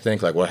 I can't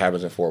think like what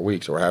happens in 4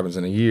 weeks or what happens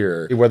in a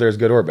year, whether it's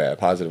good or bad,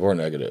 positive or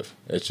negative.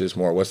 It's just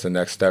more what's the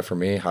next step for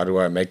me? How do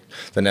I make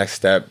the next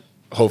step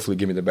hopefully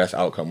give me the best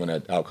outcome when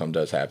that outcome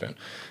does happen?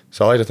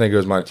 So I like to think it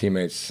was my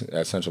teammates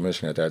at Central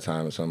Michigan at that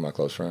time and some of my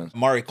close friends.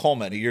 Mari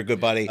Coleman, your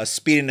good buddy, a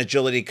speed and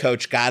agility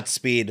coach,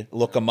 Godspeed,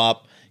 look him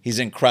up. He's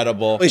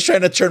incredible. He's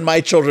trying to turn my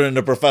children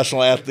into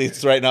professional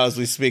athletes right now as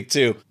we speak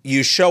too.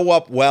 You show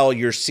up well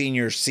your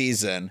senior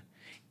season,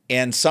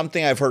 and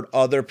something I've heard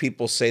other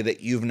people say that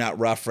you've not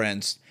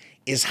referenced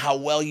is how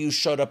well you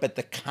showed up at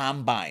the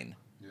combine.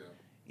 Yeah.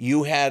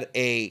 You had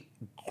a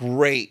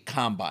great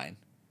combine.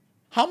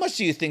 How much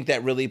do you think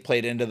that really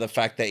played into the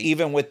fact that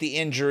even with the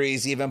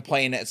injuries, even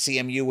playing at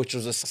CMU, which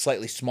was a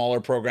slightly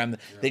smaller program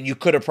that you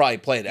could have probably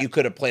played at, you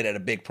could have played at a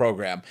big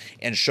program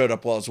and showed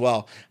up well as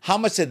well. How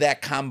much did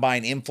that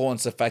combine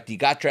influence the fact you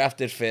got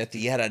drafted 5th,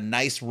 you had a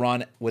nice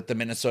run with the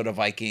Minnesota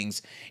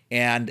Vikings,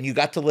 and you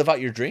got to live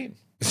out your dream?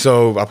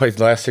 So I played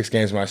the last 6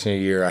 games of my senior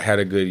year. I had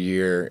a good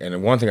year. And the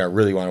one thing I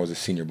really wanted was a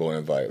Senior Bowl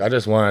invite. I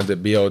just wanted to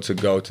be able to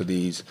go to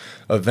these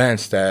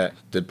events that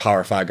the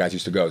Power 5 guys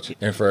used to go to.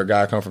 And for a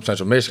guy coming from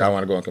Central Michigan, I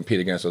want to go and compete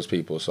against those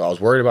people. So I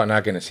was worried about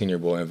not getting a Senior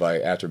Bowl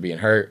invite after being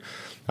hurt.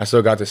 I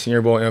still got the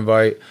Senior Bowl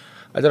invite.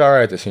 I did all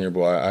right at the Senior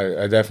Bowl.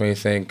 I definitely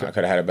think I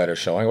could have had a better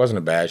showing. It wasn't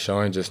a bad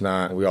showing, just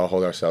not. We all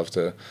want ourselves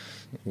to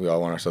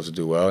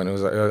do well. And it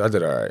was I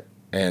did all right.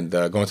 And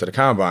going to the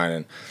combine,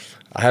 and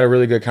I had a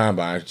really good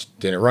combine.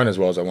 Didn't run as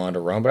well as I wanted to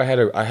run, but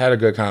I had a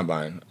good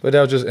combine. But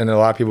that was just, and a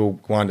lot of people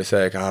wanted to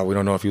say, like, we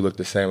don't know if you look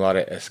the same. A lot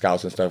of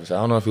scouts and stuff said, I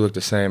don't know if you look the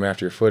same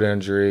after your foot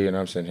injury. And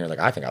I'm sitting here like,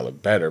 I think I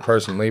look better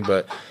personally,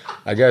 but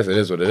I guess it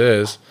is what it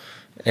is.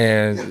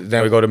 And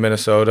then we go to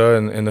Minnesota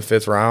in the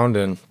 5th round,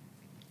 and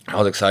I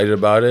was excited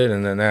about it.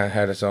 And then that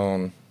had its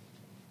own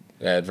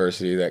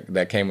adversity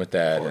that came with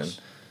that.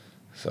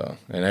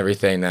 And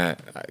everything that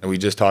we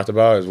just talked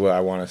about is what I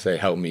want to say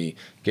helped me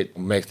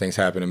make things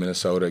happen in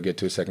Minnesota, get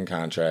to a second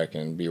contract,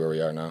 and be where we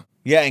are now.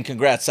 Yeah, and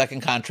congrats.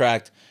 Second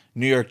contract,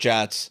 New York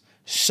Jets.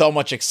 So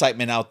much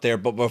excitement out there.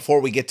 But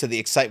before we get to the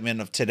excitement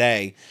of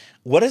today,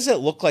 what does it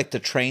look like to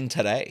train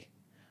today?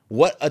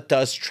 What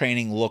does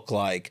training look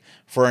like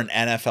for an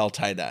NFL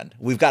tight end?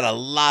 We've got a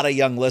lot of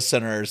young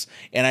listeners,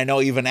 and I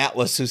know even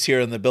Atlas, who's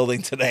here in the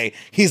building today,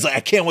 he's like,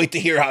 I can't wait to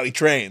hear how he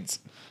trains.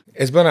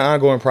 It's been an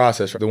ongoing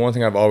process. The one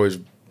thing I've always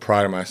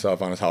prided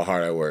myself on is how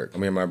hard I work.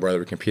 Me and my brother,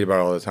 we compete about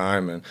it all the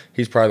time, and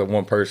he's probably the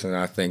one person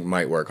that I think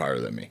might work harder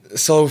than me.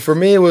 So for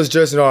me, it was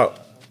just,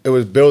 it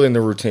was building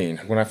the routine.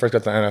 When I first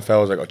got to the NFL, I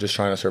was like, just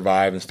trying to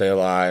survive and stay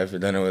alive.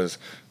 And then it was,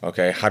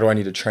 okay, how do I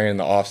need to train in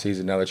the off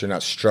season now that you're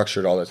not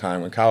structured all the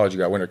time? In college, you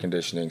got winter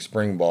conditioning,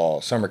 spring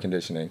ball, summer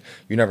conditioning.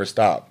 You never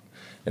stop.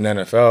 In the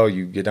NFL,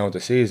 you get done with the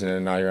season,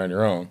 and now you're on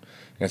your own.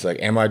 And it's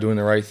like, am I doing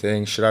the right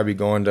thing? Should I be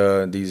going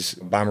to these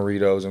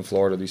Bomberitos in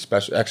Florida, these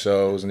special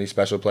XOs and these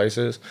special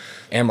places?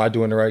 Am I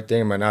doing the right thing?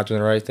 Am I not doing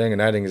the right thing?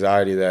 And that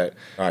anxiety that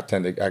I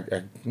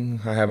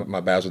have my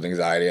battles with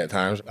anxiety at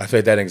times. I feel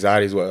like that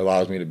anxiety is what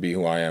allows me to be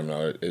who I am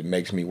now. It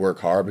makes me work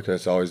hard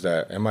because it's always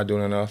that, am I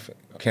doing enough?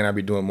 Can I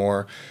be doing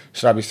more?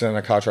 Should I be sitting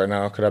on the couch right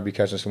now? Could I be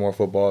catching some more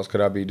footballs?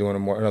 Could I be doing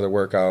another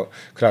workout?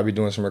 Could I be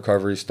doing some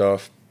recovery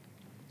stuff?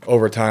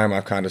 Over time,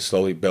 I've kind of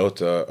slowly built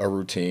a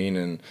routine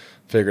and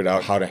figured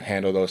out how to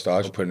handle those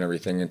thoughts, putting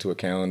everything into a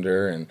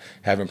calendar and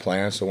having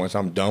plans. So once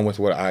I'm done with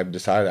what I've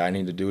decided I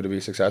need to do to be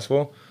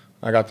successful,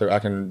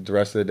 the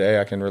rest of the day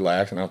I can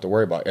relax and I don't have to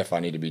worry about if I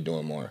need to be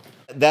doing more.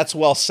 That's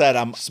well said.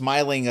 I'm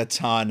smiling a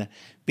ton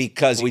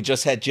because we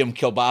just had Jim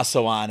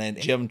Kilbasso on, and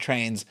Jim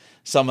trains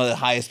some of the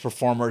highest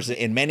performers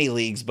in many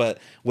leagues, but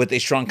with a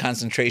strong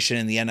concentration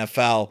in the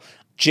NFL.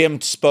 Jim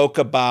spoke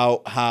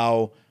about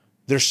how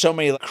there's so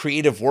many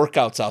creative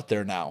workouts out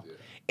there now,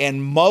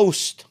 and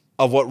most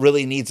of what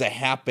really needs to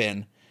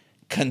happen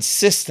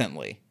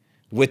consistently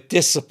with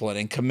discipline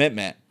and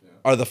commitment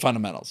are the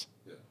fundamentals.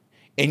 Yeah.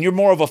 And you're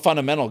more of a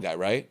fundamental guy,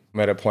 right? I'm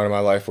at a point in my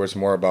life where it's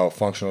more about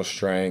functional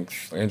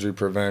strength, injury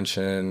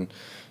prevention,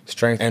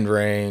 strength and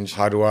range.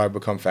 How do I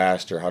become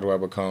faster? How do I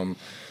work on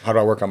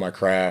my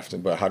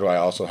craft? But how do I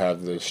also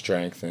have the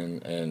strength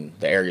and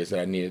the areas that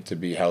I needed to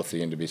be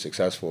healthy and to be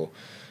successful?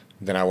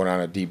 Then I went on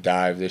a deep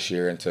dive this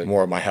year into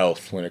more of my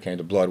health when it came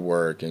to blood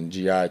work and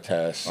GI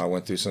tests. I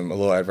went through a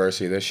little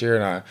adversity this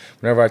year, and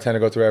whenever I tend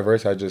to go through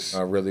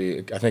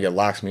adversity, I think it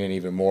locks me in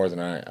even more than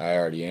I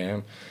already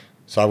am.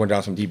 So I went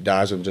down some deep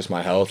dives with just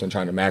my health and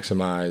trying to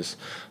maximize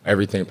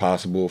everything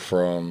possible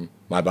from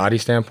my body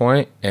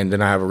standpoint. And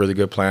then I have a really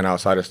good plan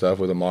outside of stuff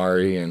with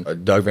Amari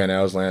and Doug Van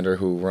Elslander,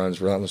 who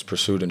runs Relentless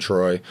Pursuit in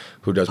Troy,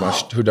 who does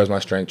my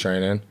strength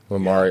training.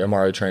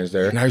 Amari trains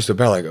there. And I used to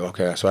bet, like,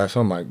 okay, so I have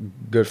some of my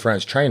good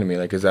friends training me.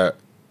 Like, is that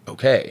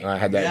okay? And I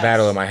had that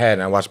battle in my head,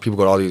 and I watched people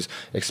go to all these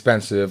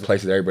expensive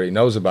places that everybody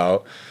knows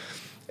about.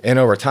 And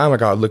over time,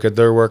 like, I'll look at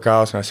their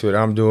workouts and I see what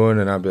I'm doing,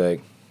 and I'll be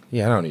like,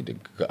 yeah, I don't need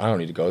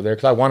to go there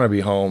because I want to be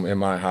home in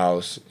my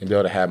house and be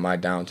able to have my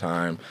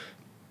downtime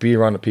be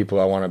around the people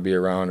I want to be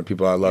around and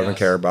people I love and Yes.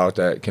 care about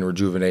that can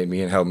rejuvenate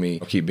me and help me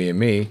keep being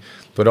me,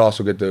 but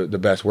also get the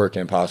best work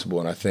in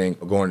possible. And I think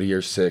going to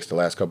year 6, the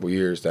last couple of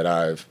years, that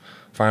I've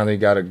finally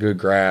got a good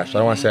grasp. I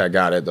don't want to say I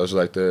got it. Those are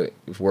like the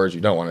words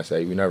you don't want to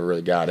say. You never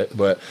really got it.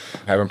 But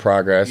having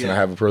progress, and I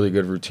have a really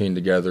good routine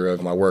together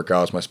of my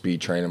workouts, my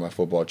speed training, my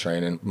football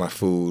training, my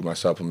food, my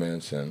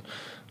supplements, and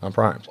I'm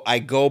primed. I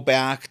go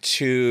back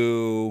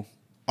to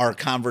our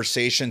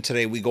conversation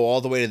today. We go all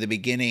the way to the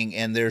beginning,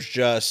 and there's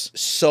just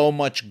so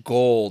much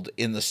gold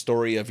in the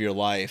story of your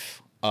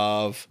life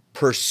of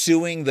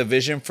pursuing the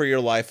vision for your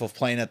life of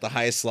playing at the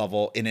highest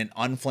level in an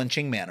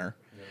unflinching manner.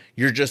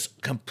 You're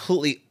just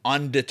completely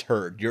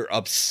undeterred. You're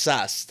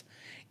obsessed,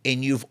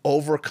 and you've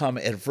overcome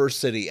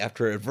adversity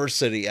after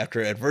adversity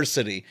after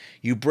adversity.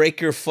 You break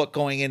your foot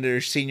going into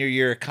your senior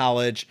year of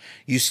college.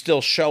 You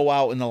still show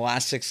out in the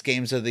last 6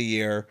 games of the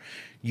year.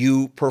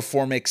 You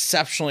perform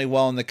exceptionally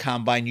well in the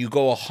combine. You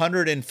go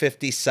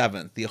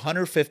 157th, the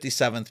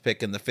 157th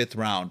pick in the 5th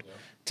round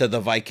to the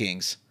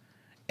Vikings,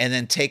 and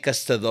then take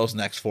us to those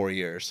next 4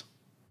 years.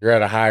 You're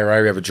at a high,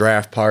 right? We have a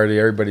draft party.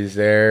 Everybody's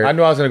there. I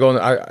knew I was going to go.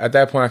 At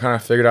that point, I kind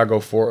of figured I'd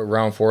go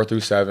round 4 through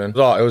 7. It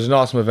was an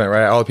awesome event,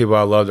 right? All the people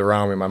I loved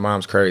around me. My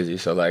mom's crazy.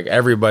 So, like,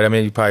 everybody, I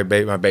mean, you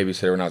probably, my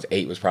babysitter when I was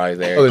 8 was probably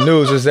there. Oh, the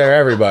news was there,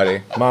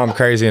 everybody. Mom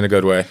crazy in a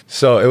good way.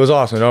 So, it was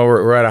awesome. You know,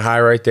 we're at a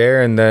high right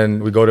there. And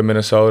then we go to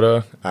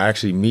Minnesota. I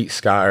actually meet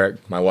Scott,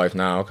 my wife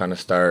now, kind of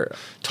start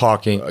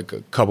talking like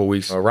a couple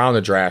weeks around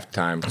the draft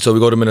time. So,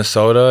 we go to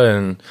Minnesota,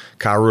 and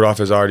Kyle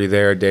Rudolph is already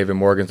there. David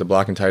Morgan's the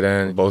blocking tight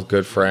end. Both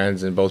good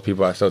friends, and both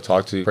people I still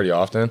talk to pretty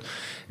often.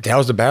 That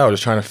was the battle,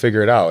 just trying to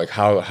figure it out. Like,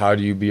 how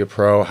do you be a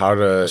pro? How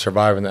to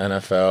survive in the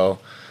NFL?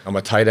 I'm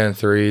a tight end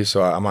 3,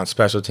 so I'm on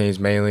special teams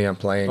mainly. I'm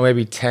playing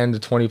maybe 10 to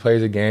 20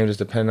 plays a game, just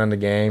depending on the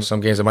game.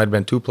 Some games it might have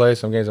been 2 plays,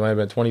 some games it might have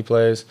been 20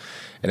 plays.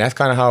 And that's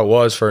kind of how it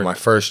was for my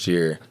first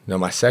year. You know,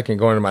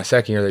 going into my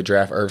second year, they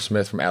draft Irv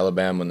Smith from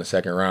Alabama in the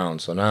 2nd round.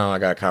 So now I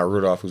got Kyle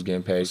Rudolph, who's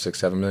getting paid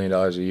 $6-7 million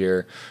a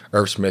year.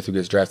 Irv Smith, who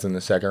gets drafted in the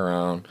 2nd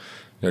round.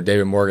 You know,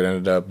 David Morgan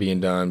ended up being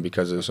done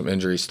because of some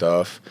injury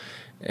stuff.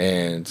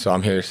 And so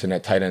I'm here sitting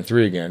at tight end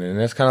 3 again. And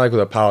that's kind of like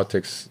with the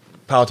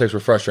politics were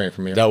frustrating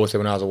for me. I dealt with it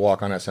when I was a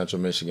walk-on at Central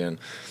Michigan.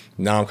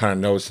 Now I'm kind of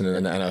noticing it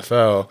in the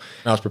NFL.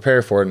 And I was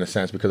prepared for it in a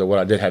sense because of what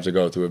I did have to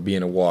go through of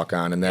being a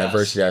walk-on and the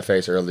adversity I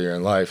faced earlier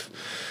in life.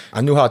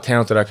 I knew how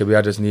talented I could be.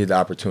 I just needed the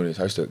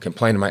opportunities. I used to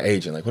complain to my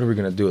agent, like, what are we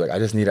going to do? Like, I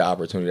just need an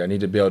opportunity. I need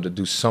to be able to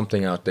do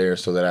something out there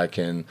so that I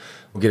can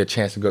get a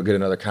chance to go get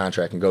another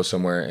contract and go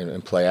somewhere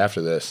and play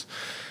after this.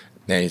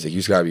 And he's like, you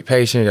just got to be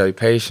patient. You got to be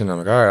patient. I'm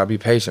like, all right, I'll be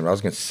patient. But I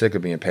was getting sick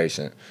of being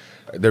patient.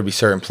 There'd be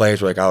certain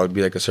plays where, like, I would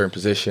be like a certain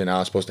position. I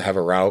was supposed to have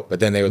a route, but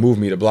then they would move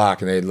me to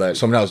block and they'd let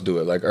someone else do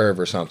it, like Irv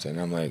or something.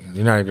 I'm like,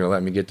 you're not even going to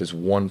let me get this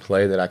one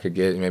play that I could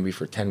get maybe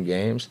for 10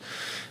 games.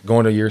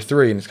 Going to year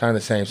 3, and it's kind of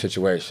the same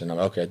situation. I'm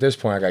like, okay, at this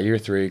point, I got year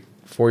 3,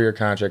 4-year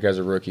contract as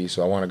a rookie,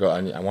 so I want to go.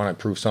 I want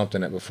to prove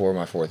something before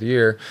my 4th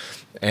year.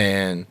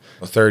 And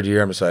the 3rd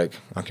year, I'm just like,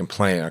 I'm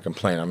complaining.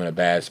 I'm in a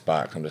bad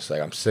spot. I'm just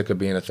like, I'm sick of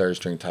being a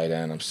 3rd-string tight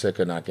end. I'm sick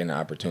of not getting an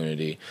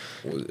opportunity.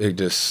 It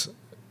just,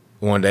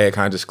 one day, it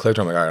kind of just clicked.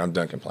 I'm like, all right, I'm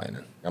done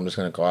complaining. I'm just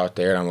going to go out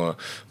there and I'm going to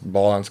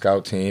ball on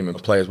scout team and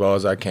play as well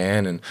as I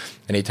can. And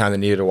anytime they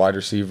needed a wide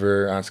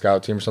receiver on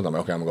scout team or something, I'm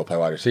like, okay, I'm going to go play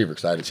wide receiver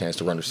because I had a chance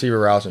to run receiver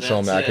routes and show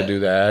them that I could do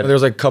that. There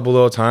was like a couple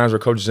little times where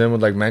Coach Zim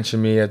would like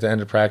mention me at the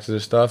end of practice or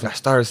stuff. And I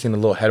started seeing a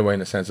little headway in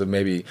the sense of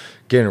maybe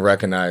getting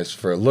recognized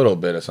for a little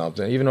bit of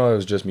something, even though it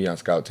was just me on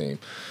scout team.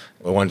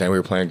 But one day we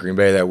were playing Green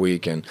Bay that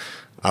week, and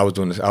I was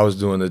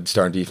doing the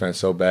starting defense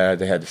so bad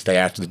they had to stay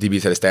after. The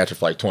DBs had to stay after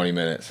for like 20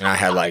 minutes, and I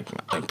had like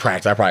in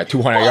practice. I probably had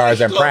 200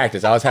 yards in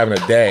practice. I was having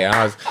a day. And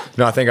I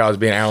think I was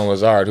being Alan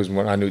Lazard, who's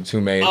my new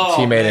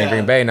teammate in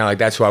Green Bay. Now, like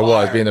that's who I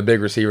was, being the big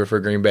receiver for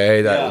Green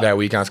Bay that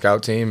week on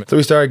scout team. So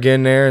we started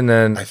getting there, and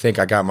then I think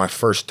I got my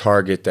first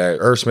target. That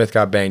Irv Smith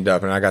got banged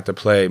up, and I got to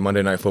play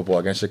Monday Night Football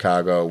against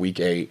Chicago,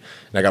 week 8,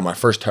 and I got my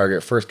first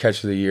target, first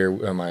catch of the year.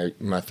 My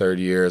 3rd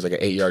year is like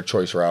an 8-yard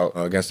choice route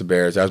against the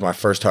Bears. That was my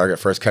first target,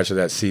 first catch of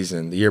that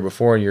season. The year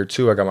before, in year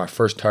 2, I got my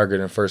first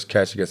target and first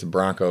catch against the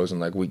Broncos in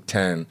like week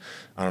 10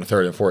 on a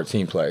 3rd and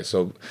 14 play.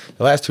 So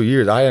the last 2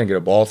 years, I didn't get a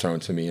ball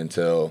thrown to me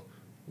until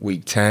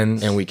week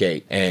 10 and week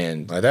 8.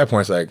 And at that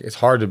point, it's like, it's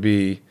hard to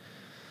be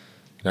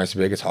nice to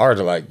big. It's hard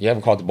to, like, you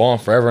haven't caught the ball in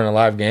forever in a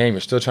live game.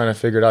 You're still trying to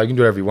figure it out. You can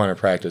do whatever you want in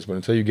practice, but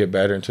until you get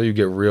better, until you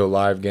get real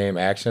live game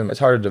action, it's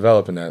hard to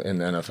develop in the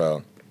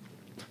NFL.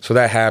 So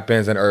that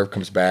happens, and Irv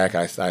comes back.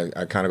 I kind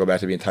of go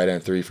back to being tight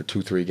end 3 for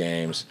 2-3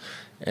 games.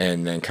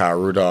 And then Kyle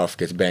Rudolph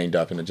gets banged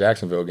up in the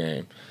Jacksonville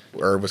game.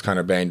 Irv was kind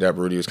of banged up.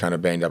 Rudy was kind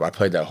of banged up. I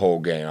played that whole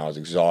game. I was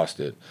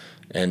exhausted.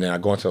 And then I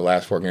go into the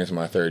last 4 games of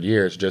my 3rd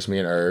year. It's just me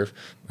and Irv.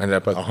 I ended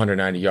up with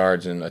 190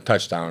 yards and a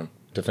touchdown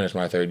to finish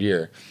my 3rd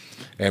year.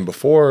 And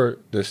before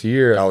this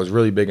year, I was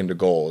really big into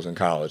goals in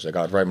college. Like,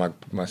 I would write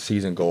my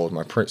season goals,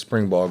 my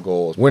spring ball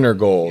goals, winter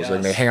goals. Yes.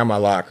 Like, they hang on my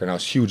locker, and I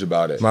was huge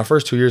about it. My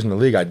first 2 years in the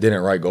league, I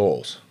didn't write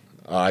goals.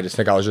 I just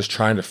think I was just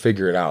trying to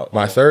figure it out.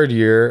 My third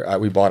year,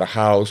 we bought a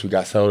house. We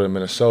got settled in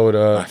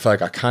Minnesota. I feel like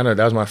that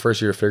was my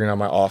first year figuring out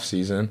my off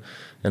season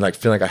and like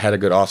feeling like I had a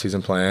good off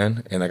season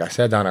plan. And like I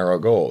sat down, I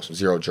wrote goals: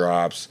 0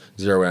 drops,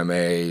 0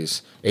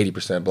 MAs,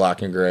 80%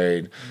 blocking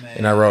grade. Man.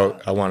 And I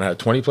wrote I want to have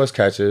 20 plus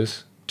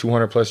catches,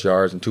 200 plus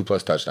yards, and 2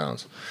 plus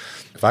touchdowns.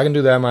 If I can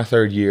do that in my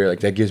third year, like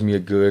that gives me a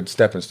good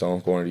stepping stone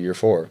going into year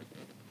 4.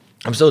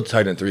 I'm still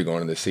tight end 3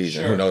 going into this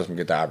season. Sure. Who knows if we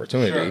get the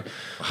opportunity. Sure.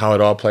 How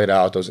it all played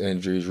out, those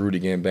injuries, Rudy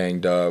getting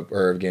banged up,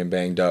 Irv getting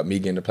banged up, me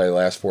getting to play the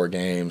last 4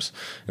 games,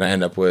 and I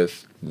end up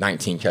with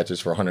 19 catches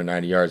for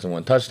 190 yards and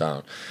 1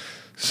 touchdown.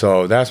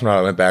 So that's when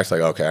I went back to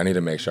like, okay, I need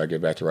to make sure I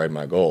get back to writing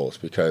my goals,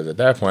 because at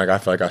that point, I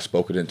feel like I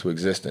spoke it into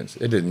existence.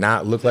 It did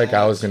not look like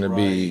I was going to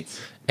be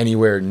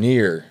anywhere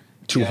near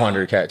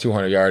 200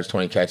 yards,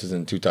 20 catches,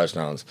 and 2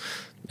 touchdowns.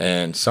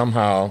 And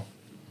somehow,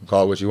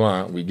 call it what you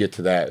want, we get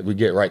to that. We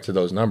get right to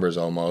those numbers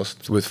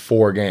almost with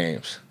 4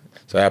 games.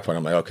 So at that point,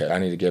 I'm like, okay, I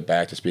need to get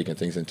back to speaking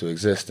things into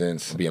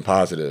existence, being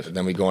positive.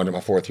 Then we go into my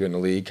 4th year in the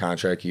league,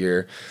 contract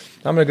year.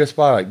 I'm in a good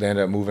spot. Like, they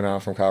ended up moving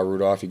on from Kyle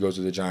Rudolph. He goes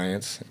to the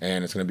Giants,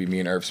 and it's going to be me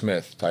and Irv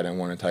Smith, tight end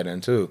 1 and tight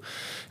end 2.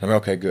 I'm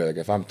like, okay, good. Like,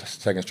 if I'm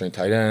second string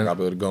tight end, I'll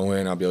be able to go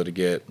in. I'll be able to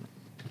get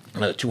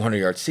another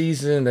 200-yard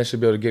season. That should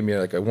be able to give me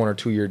like a 1 or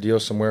 2 year deal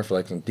somewhere for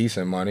like some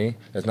decent money.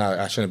 It's not.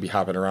 I shouldn't be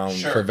hopping around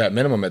for vet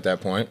minimum at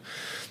that point.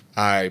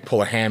 I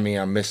pull a hammy.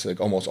 I miss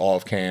like almost all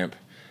of camp.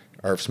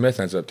 Irv Smith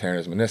ends up tearing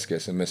his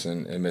meniscus and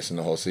missing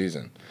the whole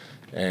season.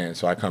 And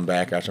so I come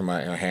back after my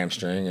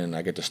hamstring, and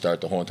I get to start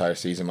the whole entire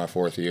season my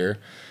 4th year,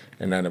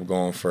 and end up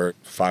going for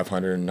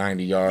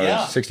 590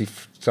 yards,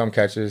 60-some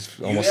catches,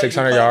 almost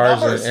 600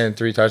 yards, and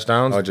 3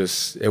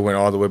 touchdowns. It went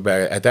all the way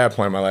back. At that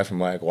point in my life, I'm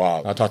like,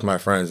 wow. I talked to my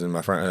friends, and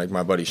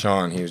my buddy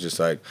Sean, he was just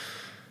like,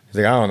 he's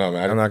like, I don't know,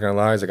 man. I'm not going to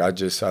lie. He's like,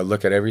 I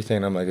look at everything,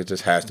 and I'm like, it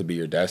just has to be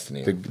your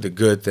destiny. The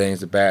good things,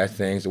 the bad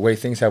things, the way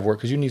things have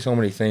worked, because you need so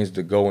many things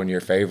to go in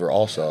your favor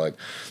also. Like,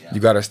 you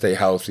got to stay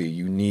healthy.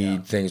 You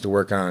need things to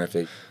work on.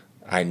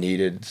 I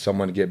needed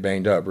someone to get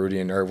banged up. Rudy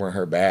and Irv weren't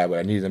hurt bad, but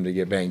I needed them to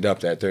get banged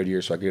up that 3rd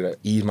year so I could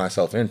ease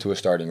myself into a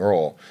starting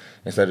role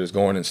instead of just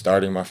going and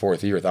starting my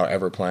 4th year without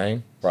ever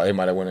playing. Or they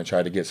might have went and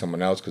tried to get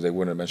someone else because they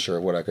wouldn't have been sure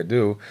of what I could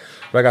do.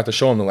 But I got to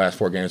show them the last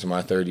 4 games of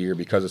my 3rd year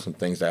because of some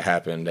things that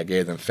happened that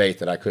gave them faith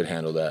that I could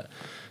handle that.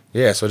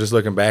 Yeah, so just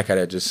looking back at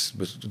it, just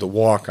the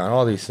walk on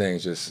all these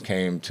things just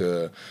came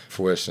to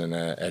fruition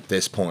at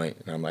this point.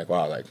 And I'm like,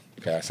 wow, like,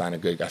 okay, I signed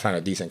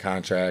a decent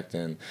contract,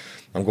 and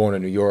I'm going to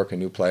New York, a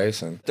new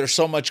place. And there's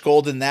so much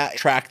gold in that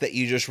track that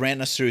you just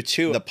ran us through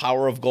too. The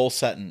power of goal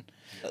setting,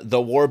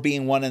 the war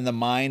being won in the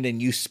mind,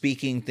 and you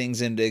speaking things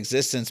into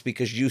existence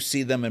because you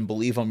see them and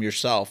believe them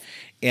yourself.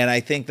 And I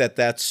think that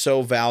that's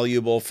so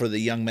valuable for the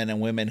young men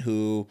and women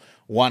who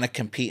want to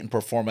compete and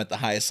perform at the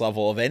highest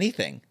level of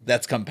anything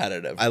that's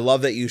competitive. I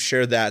love that you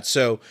shared that.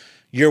 So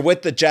you're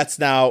with the Jets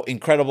now.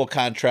 Incredible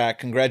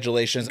contract.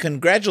 Congratulations.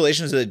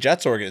 Congratulations to the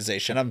Jets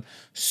organization. I'm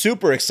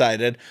super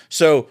excited.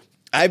 So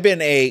I've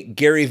been a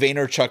Gary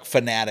Vaynerchuk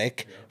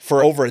fanatic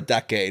for over a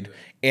decade.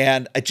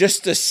 And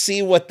just to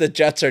see what the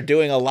Jets are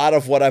doing, a lot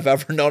of what I've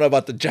ever known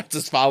about the Jets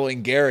is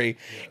following Gary.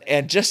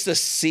 And just to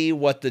see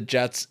what the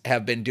Jets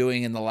have been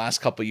doing in the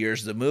last couple of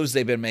years, the moves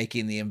they've been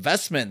making, the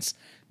investments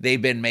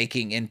they've been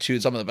making into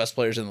some of the best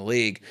players in the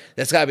league,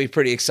 that's got to be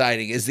pretty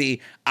exciting. Is the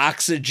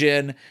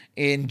oxygen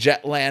in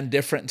Jetland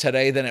different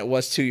today than it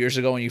was 2 years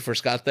ago when you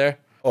first got there?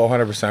 Oh,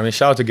 100%. I mean,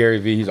 shout out to Gary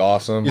V. He's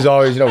awesome. He's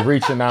always,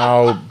 reaching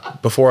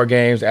out before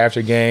games,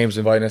 after games,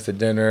 inviting us to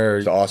dinner.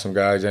 He's an awesome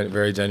guy,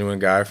 very genuine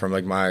guy from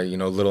like my,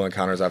 little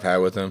encounters I've had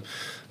with him.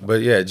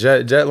 But yeah,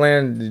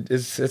 Jetland,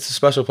 it's a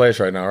special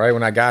place right now, right?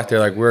 When I got there,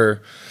 like we're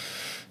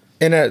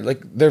in a,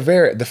 like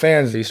the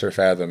fans, Easter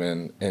Fathom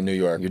in New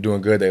York. You're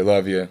doing good, they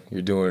love you.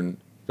 You're doing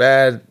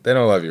bad, they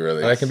don't love you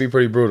really. That can be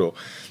pretty brutal.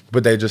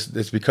 But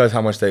it's because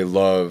how much they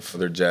love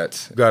their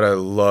Jets. You gotta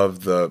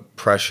love the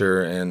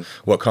pressure and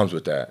what comes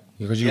with that.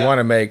 Because you want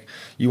to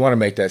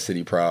make that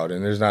city proud,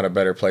 and there's not a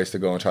better place to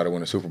go and try to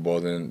win a Super Bowl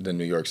than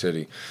New York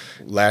City.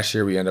 Last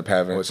year we ended up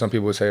having what some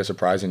people would say a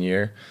surprising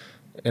year,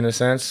 in a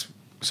sense.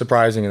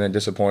 Surprising and then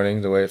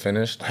disappointing the way it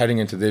finished. Heading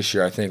into this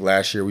year, I think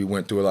last year we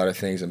went through a lot of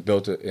things and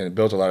built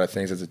a lot of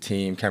things as a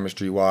team,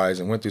 chemistry-wise,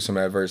 and went through some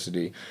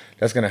adversity.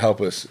 That's going to help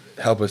us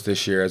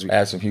this year as we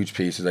add some huge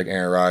pieces like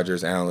Aaron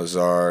Rodgers, Alan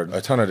Lazard, a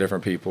ton of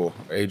different people,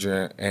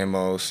 Adrian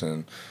Amos,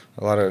 and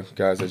a lot of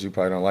guys that you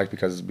probably don't like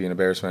because of being a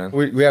Bears fan.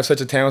 We have such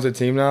a talented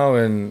team now,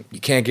 and you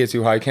can't get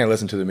too high. You can't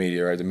listen to the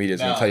media, right? The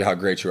media's going to tell you how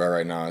great you are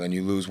right now, and then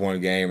you lose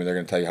one game, and they're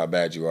going to tell you how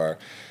bad you are.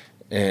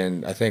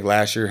 And I think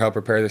last year helped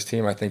prepare this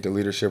team. I think the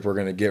leadership we're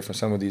going to get from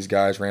some of these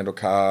guys, Randall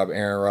Cobb,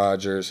 Aaron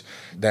Rodgers,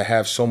 that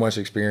have so much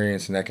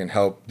experience and that can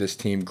help this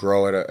team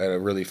grow at a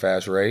really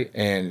fast rate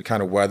and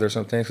kind of weather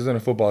some things. Because in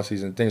a football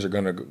season, things are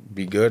going to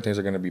be good, things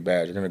are going to be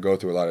bad. You're going to go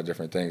through a lot of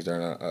different things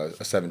during a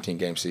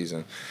 17-game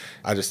season.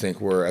 I just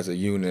think we're, as a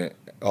unit,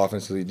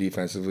 offensively,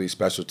 defensively,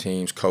 special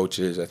teams,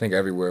 coaches, I think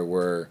everywhere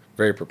we're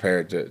very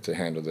prepared to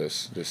handle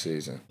this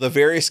season. The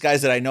various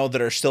guys that I know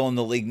that are still in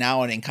the league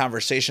now and in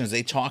conversations,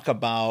 they talk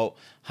about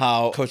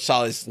how Coach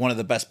Solly's one of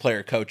the best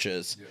player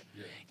coaches.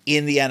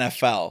 in the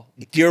NFL.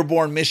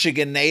 Dearborn,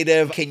 Michigan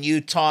native. Can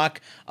you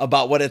talk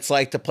about what it's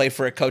like to play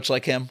for a coach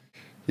like him?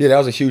 Yeah, that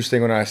was a huge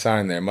thing when I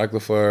signed there. Mike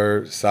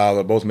LaFleur,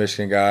 Saleh, both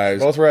Michigan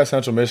guys. Both were at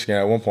Central Michigan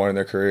at one point in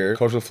their career.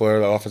 Coach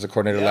LaFleur, the offensive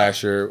coordinator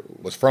last year,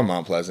 was from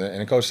Mount Pleasant.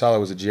 And Coach Saleh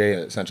was a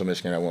GA at Central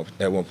Michigan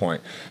at one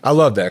point. I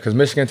love that because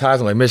Michigan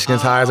ties, I'm like, Michigan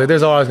ties. Like,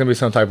 there's always going to be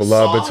some type of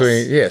love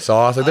between,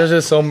 sauce. Like,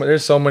 there's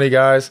so many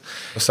guys.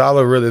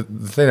 Saleh, really,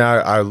 the thing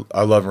I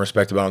love and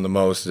respect about him the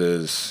most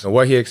is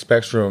what he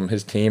expects from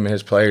his team and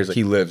his players. Like,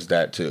 he lives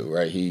that too,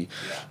 right?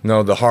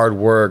 The hard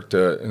work,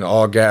 the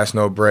all gas,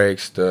 no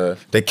brakes,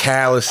 the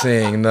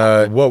callousing,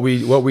 what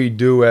we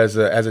do as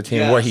a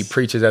team, what he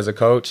preaches as a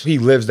coach. He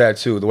lives that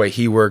too. The way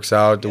he works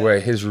out, the way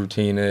his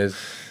routine is.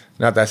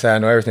 Not that I say I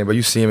know everything, but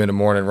you see him in the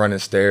morning running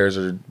stairs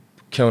or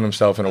killing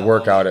himself in a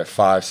workout at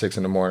 5, 6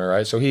 in the morning,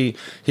 right? So he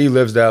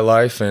lives that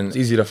life, and it's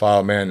easy to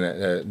follow a man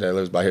that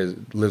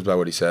lives by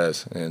what he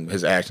says, and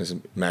his actions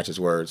match his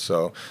words.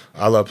 So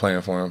I love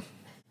playing for him.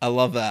 I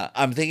love that.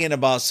 I'm thinking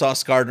about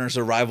Sauce Gardner's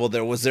arrival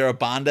there. Was there a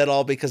bond at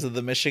all because of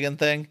the Michigan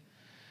thing?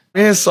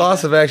 Me and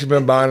Sauce have actually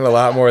been bonding a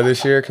lot more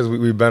this year because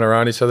we've been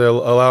around each other a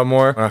lot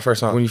more.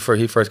 When he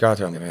first got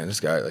there, I'm like, man, this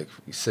guy, like,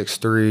 he's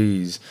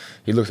 6'3",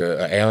 he looks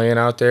an alien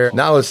out there.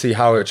 Now let's see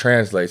how it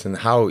translates, and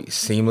how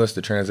seamless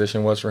the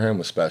transition was for him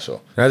was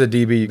special. And as a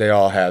DB, they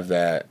all have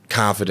that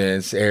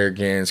confidence,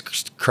 arrogance,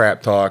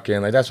 crap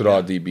talking. Like, that's what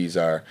all DBs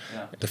are.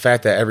 Yeah. The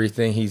fact that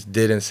everything he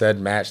did and said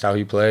matched how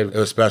he played, it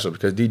was special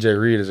because DJ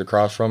Reed is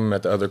across from him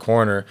at the other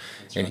corner,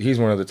 and he's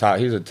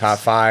he's a top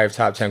 5,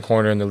 top 10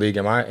 corner in the league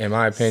in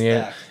my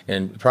opinion. Stack.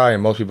 And probably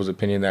in most people's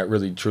opinion that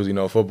really truly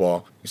know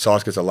football.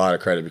 Sauce gets a lot of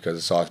credit because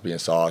of Sauce,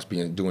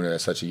 doing it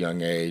at such a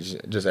young age,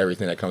 just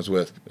everything that comes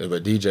with it.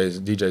 But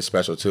DJ's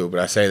special too. But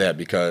I say that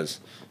because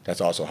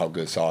that's also how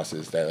good Sauce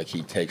is, that, like,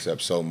 he takes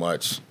up so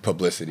much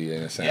publicity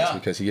in a sense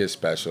because he is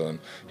special, and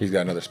he's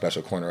got another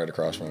special corner right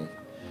across from him.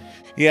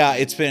 Yeah,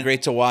 it's been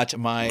great to watch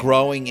my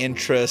growing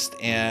interest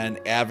and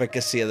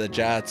advocacy of the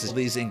Jets,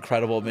 these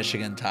incredible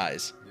Michigan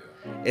ties.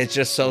 It's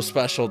just so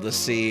special to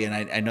see, and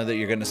I know that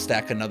you're going to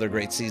stack another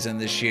great season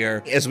this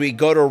year. As we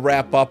go to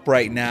wrap up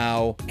right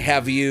now,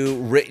 have you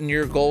written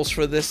your goals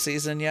for this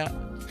season yet?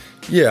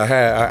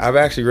 Yeah, I've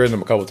actually written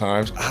them a couple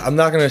times. I'm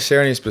not going to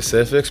share any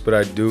specifics, but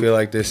I do feel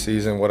like this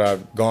season, what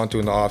I've gone through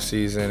in the off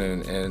season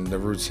and the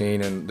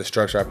routine and the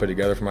structure I put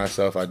together for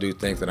myself, I do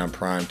think that I'm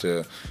primed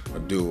to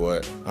do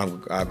what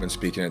I've been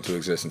speaking into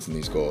existence in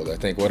these goals. I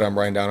think what I'm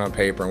writing down on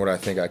paper and what I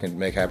think I can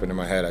make happen in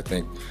my head, I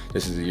think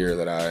this is the year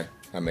that I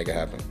make it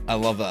happen. I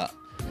love that.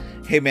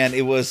 Hey, man,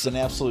 it was an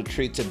absolute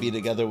treat to be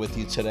together with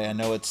you today. I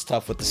know it's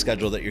tough with the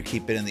schedule that you're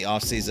keeping in the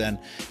offseason.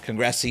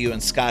 Congrats to you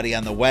and Scotty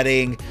on the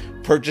wedding,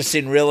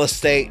 purchasing real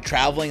estate,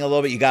 traveling a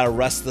little bit. You got to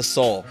rest the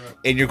soul.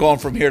 And you're going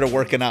from here to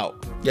working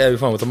out. Yeah, it'll be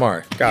fun with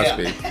Amari,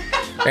 Godspeed,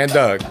 and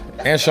Doug,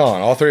 and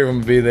Sean. All three of them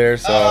will be there.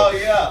 So,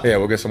 yeah,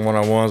 we'll get some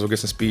one-on-ones. We'll get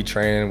some speed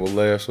training. We'll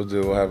lift.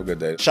 We'll have a good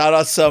day. Shout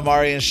out to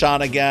Amari and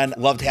Sean again.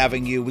 Loved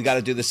having you. We got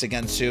to do this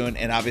again soon.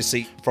 And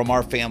obviously, from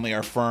our family,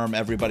 our firm,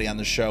 everybody on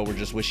the show, we're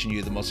just wishing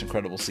you the most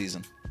incredible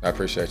season. I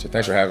appreciate you.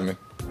 Thanks for having me.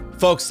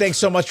 Folks, thanks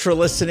so much for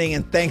listening.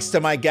 And thanks to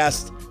my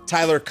guest,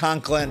 Tyler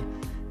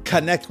Conklin.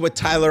 Connect with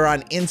Tyler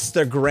on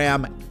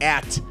Instagram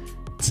at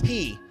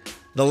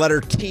the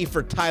letter T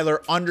for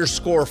Tyler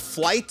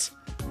 _flight1.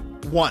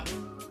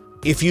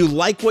 If you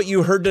like what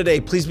you heard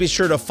today, please be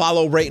sure to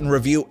follow, rate, and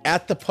review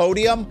at the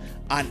Podium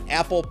on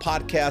Apple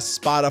Podcasts,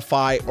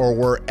 Spotify, or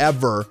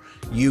wherever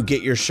you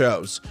get your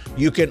shows.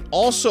 You can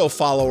also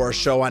follow our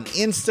show on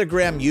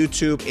Instagram,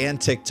 YouTube, and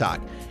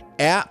TikTok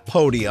at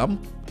Podium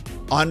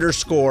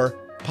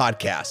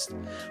 _podcast.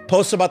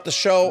 Post about the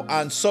show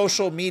on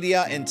social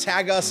media and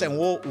tag us, and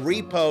we'll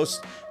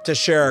repost to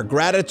share our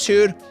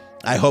gratitude.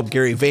 I hope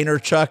Gary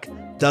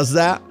Vaynerchuk does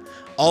that.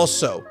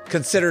 Also,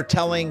 consider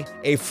telling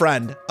a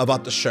friend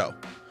about the show.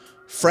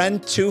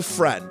 Friend to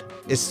friend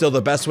is still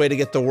the best way to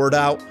get the word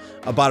out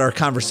about our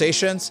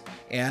conversations,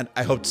 and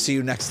I hope to see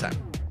you next time.